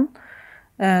slöjan.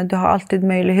 Du har alltid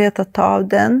möjlighet att ta av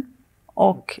den.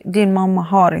 Och din mamma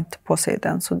har inte på sig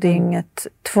den. Så det är inget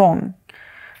tvång.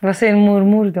 Vad säger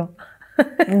mormor då?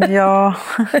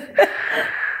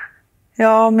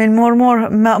 Ja, min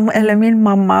mormor, eller min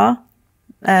mamma.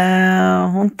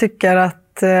 Hon tycker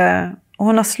att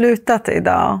hon har slutat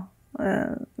idag.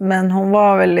 Men hon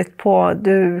var väldigt på,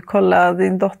 kolla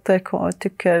din dotter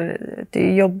tycker det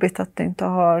är jobbigt att du inte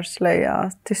har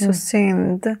slöja. Det är så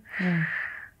synd.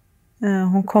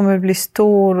 Hon kommer bli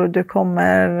stor och du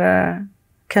kommer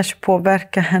kanske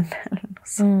påverka henne. Eller något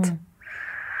sånt.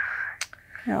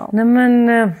 Ja. Nej,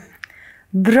 men,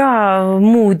 bra och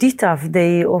modigt av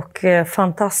dig och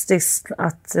fantastiskt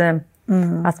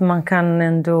att man kan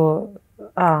ändå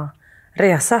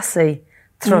resa sig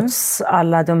trots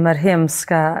alla de här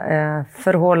hemska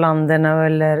förhållandena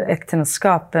eller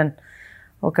äktenskapen.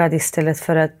 Och att istället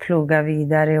för att plugga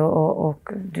vidare och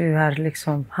du har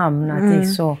liksom hamnat i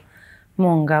så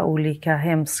många olika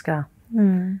hemska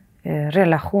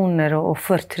relationer och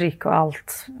förtryck och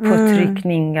allt.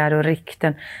 Påtryckningar och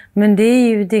rykten. Men det är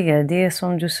ju det är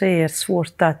som du säger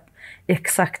svårt att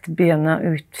exakt bena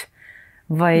ut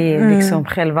vad är liksom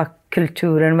själva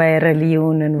kulturen, vad är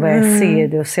religionen, vad är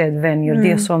sed och sedvänjor.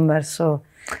 Det som är så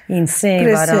inse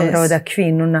i varandra och där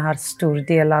kvinnorna har stor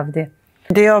del av det.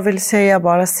 Det jag vill säga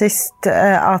bara sist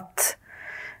är att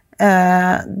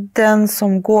den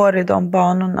som går i de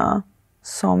banorna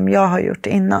som jag har gjort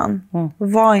innan,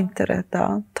 var inte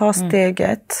rädda. Ta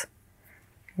steget.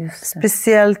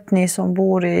 Speciellt ni som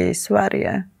bor i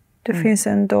Sverige. Det finns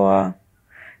ändå...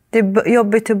 Det är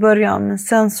jobbigt i början, men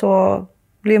sen så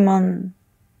blir man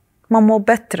mår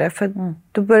bättre. För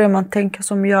då börjar man tänka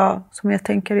som jag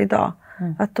tänker idag.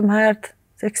 Att de här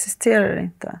existerar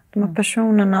inte. De här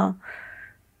personerna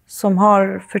som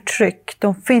har förtryck,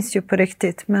 de finns ju på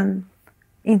riktigt, men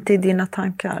inte i dina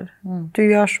tankar.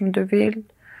 Du gör som du vill.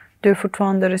 Du är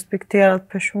fortfarande en respekterad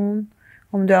person.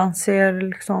 Om du anser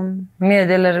liksom...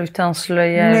 Med eller utan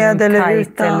slöja. Med eller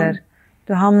utan. Eller...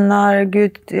 Du hamnar...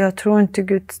 Gud, jag tror inte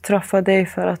Gud träffar dig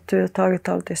för att du har tagit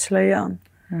av dig slöjan.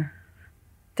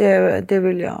 Det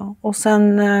vill jag. Och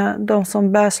sen de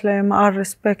som bär slöja, med all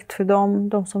respekt för dem.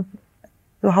 De som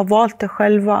har valt det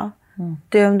själva.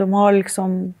 De har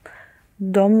liksom...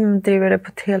 De driver det på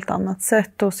ett helt annat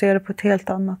sätt och ser det på ett helt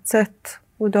annat sätt.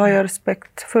 Och då har jag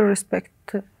full respekt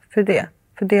för det.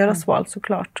 För deras val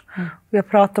såklart. Jag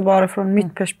pratar bara från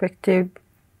mitt perspektiv.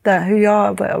 Hur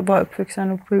jag var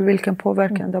uppvuxen och vilken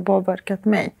påverkan det har påverkat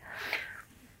mig.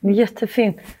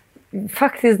 Jättefint.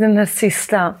 Faktiskt den här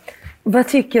sista. Vad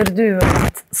tycker du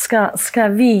att ska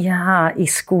vi ha i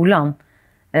skolan?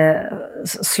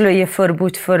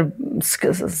 Slöjeförbud för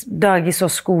dagis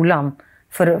och skolan.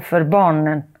 För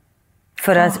barnen.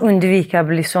 För att undvika att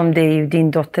bli som dig och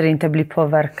din dotter inte blir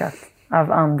påverkad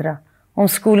av andra. Om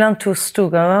skolan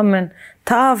stod, men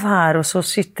ta av här och så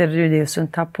sitter du där och så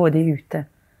tar på dig ute.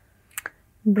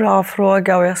 Bra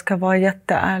fråga och jag ska vara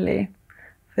jätteärlig.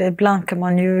 För ibland kan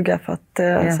man ljuga för att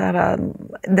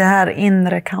det här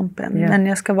inre kampen. Men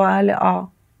jag ska vara ärlig,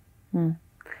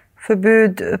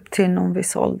 Förbud upp till någon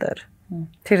viss ålder.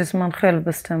 Tills man själv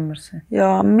bestämmer sig.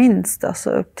 Ja, minst alltså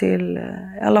upp till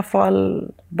i alla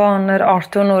fall... Barn är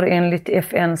 18 år enligt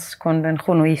FNs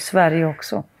konvention och i Sverige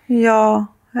också. Ja,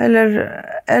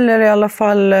 eller i alla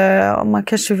fall om man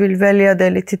kanske vill välja det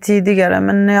lite tidigare.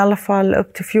 Men i alla fall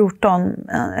upp till 14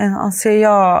 anser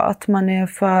jag att man är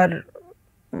för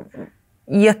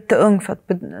jätteung för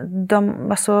att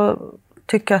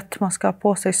tycka att man ska ha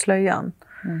på sig slöjan.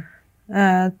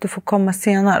 Du får komma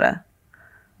senare.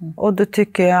 Och då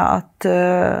tycker jag att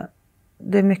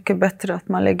det är mycket bättre att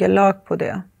man lägger lag på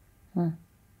det.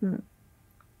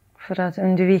 För att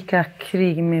undvika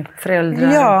krig med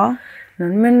föräldrar. Ja.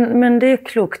 Men det är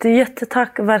klokt.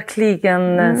 Jättetack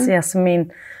verkligen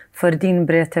Jasmin för din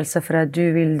berättelse. För att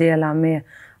du vill dela med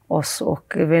oss.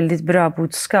 Och väldigt bra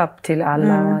budskap till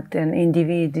alla. Att en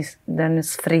individ,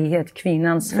 dennes frihet,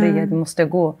 kvinnans frihet måste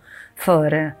gå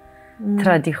före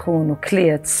tradition och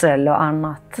klädsel och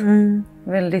annat.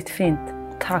 Väldigt fint.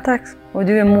 Tack. Och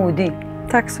du är modig.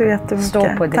 Tack så jättemycket.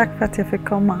 Stå på det. Tack för att jag fick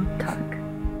komma. Tack.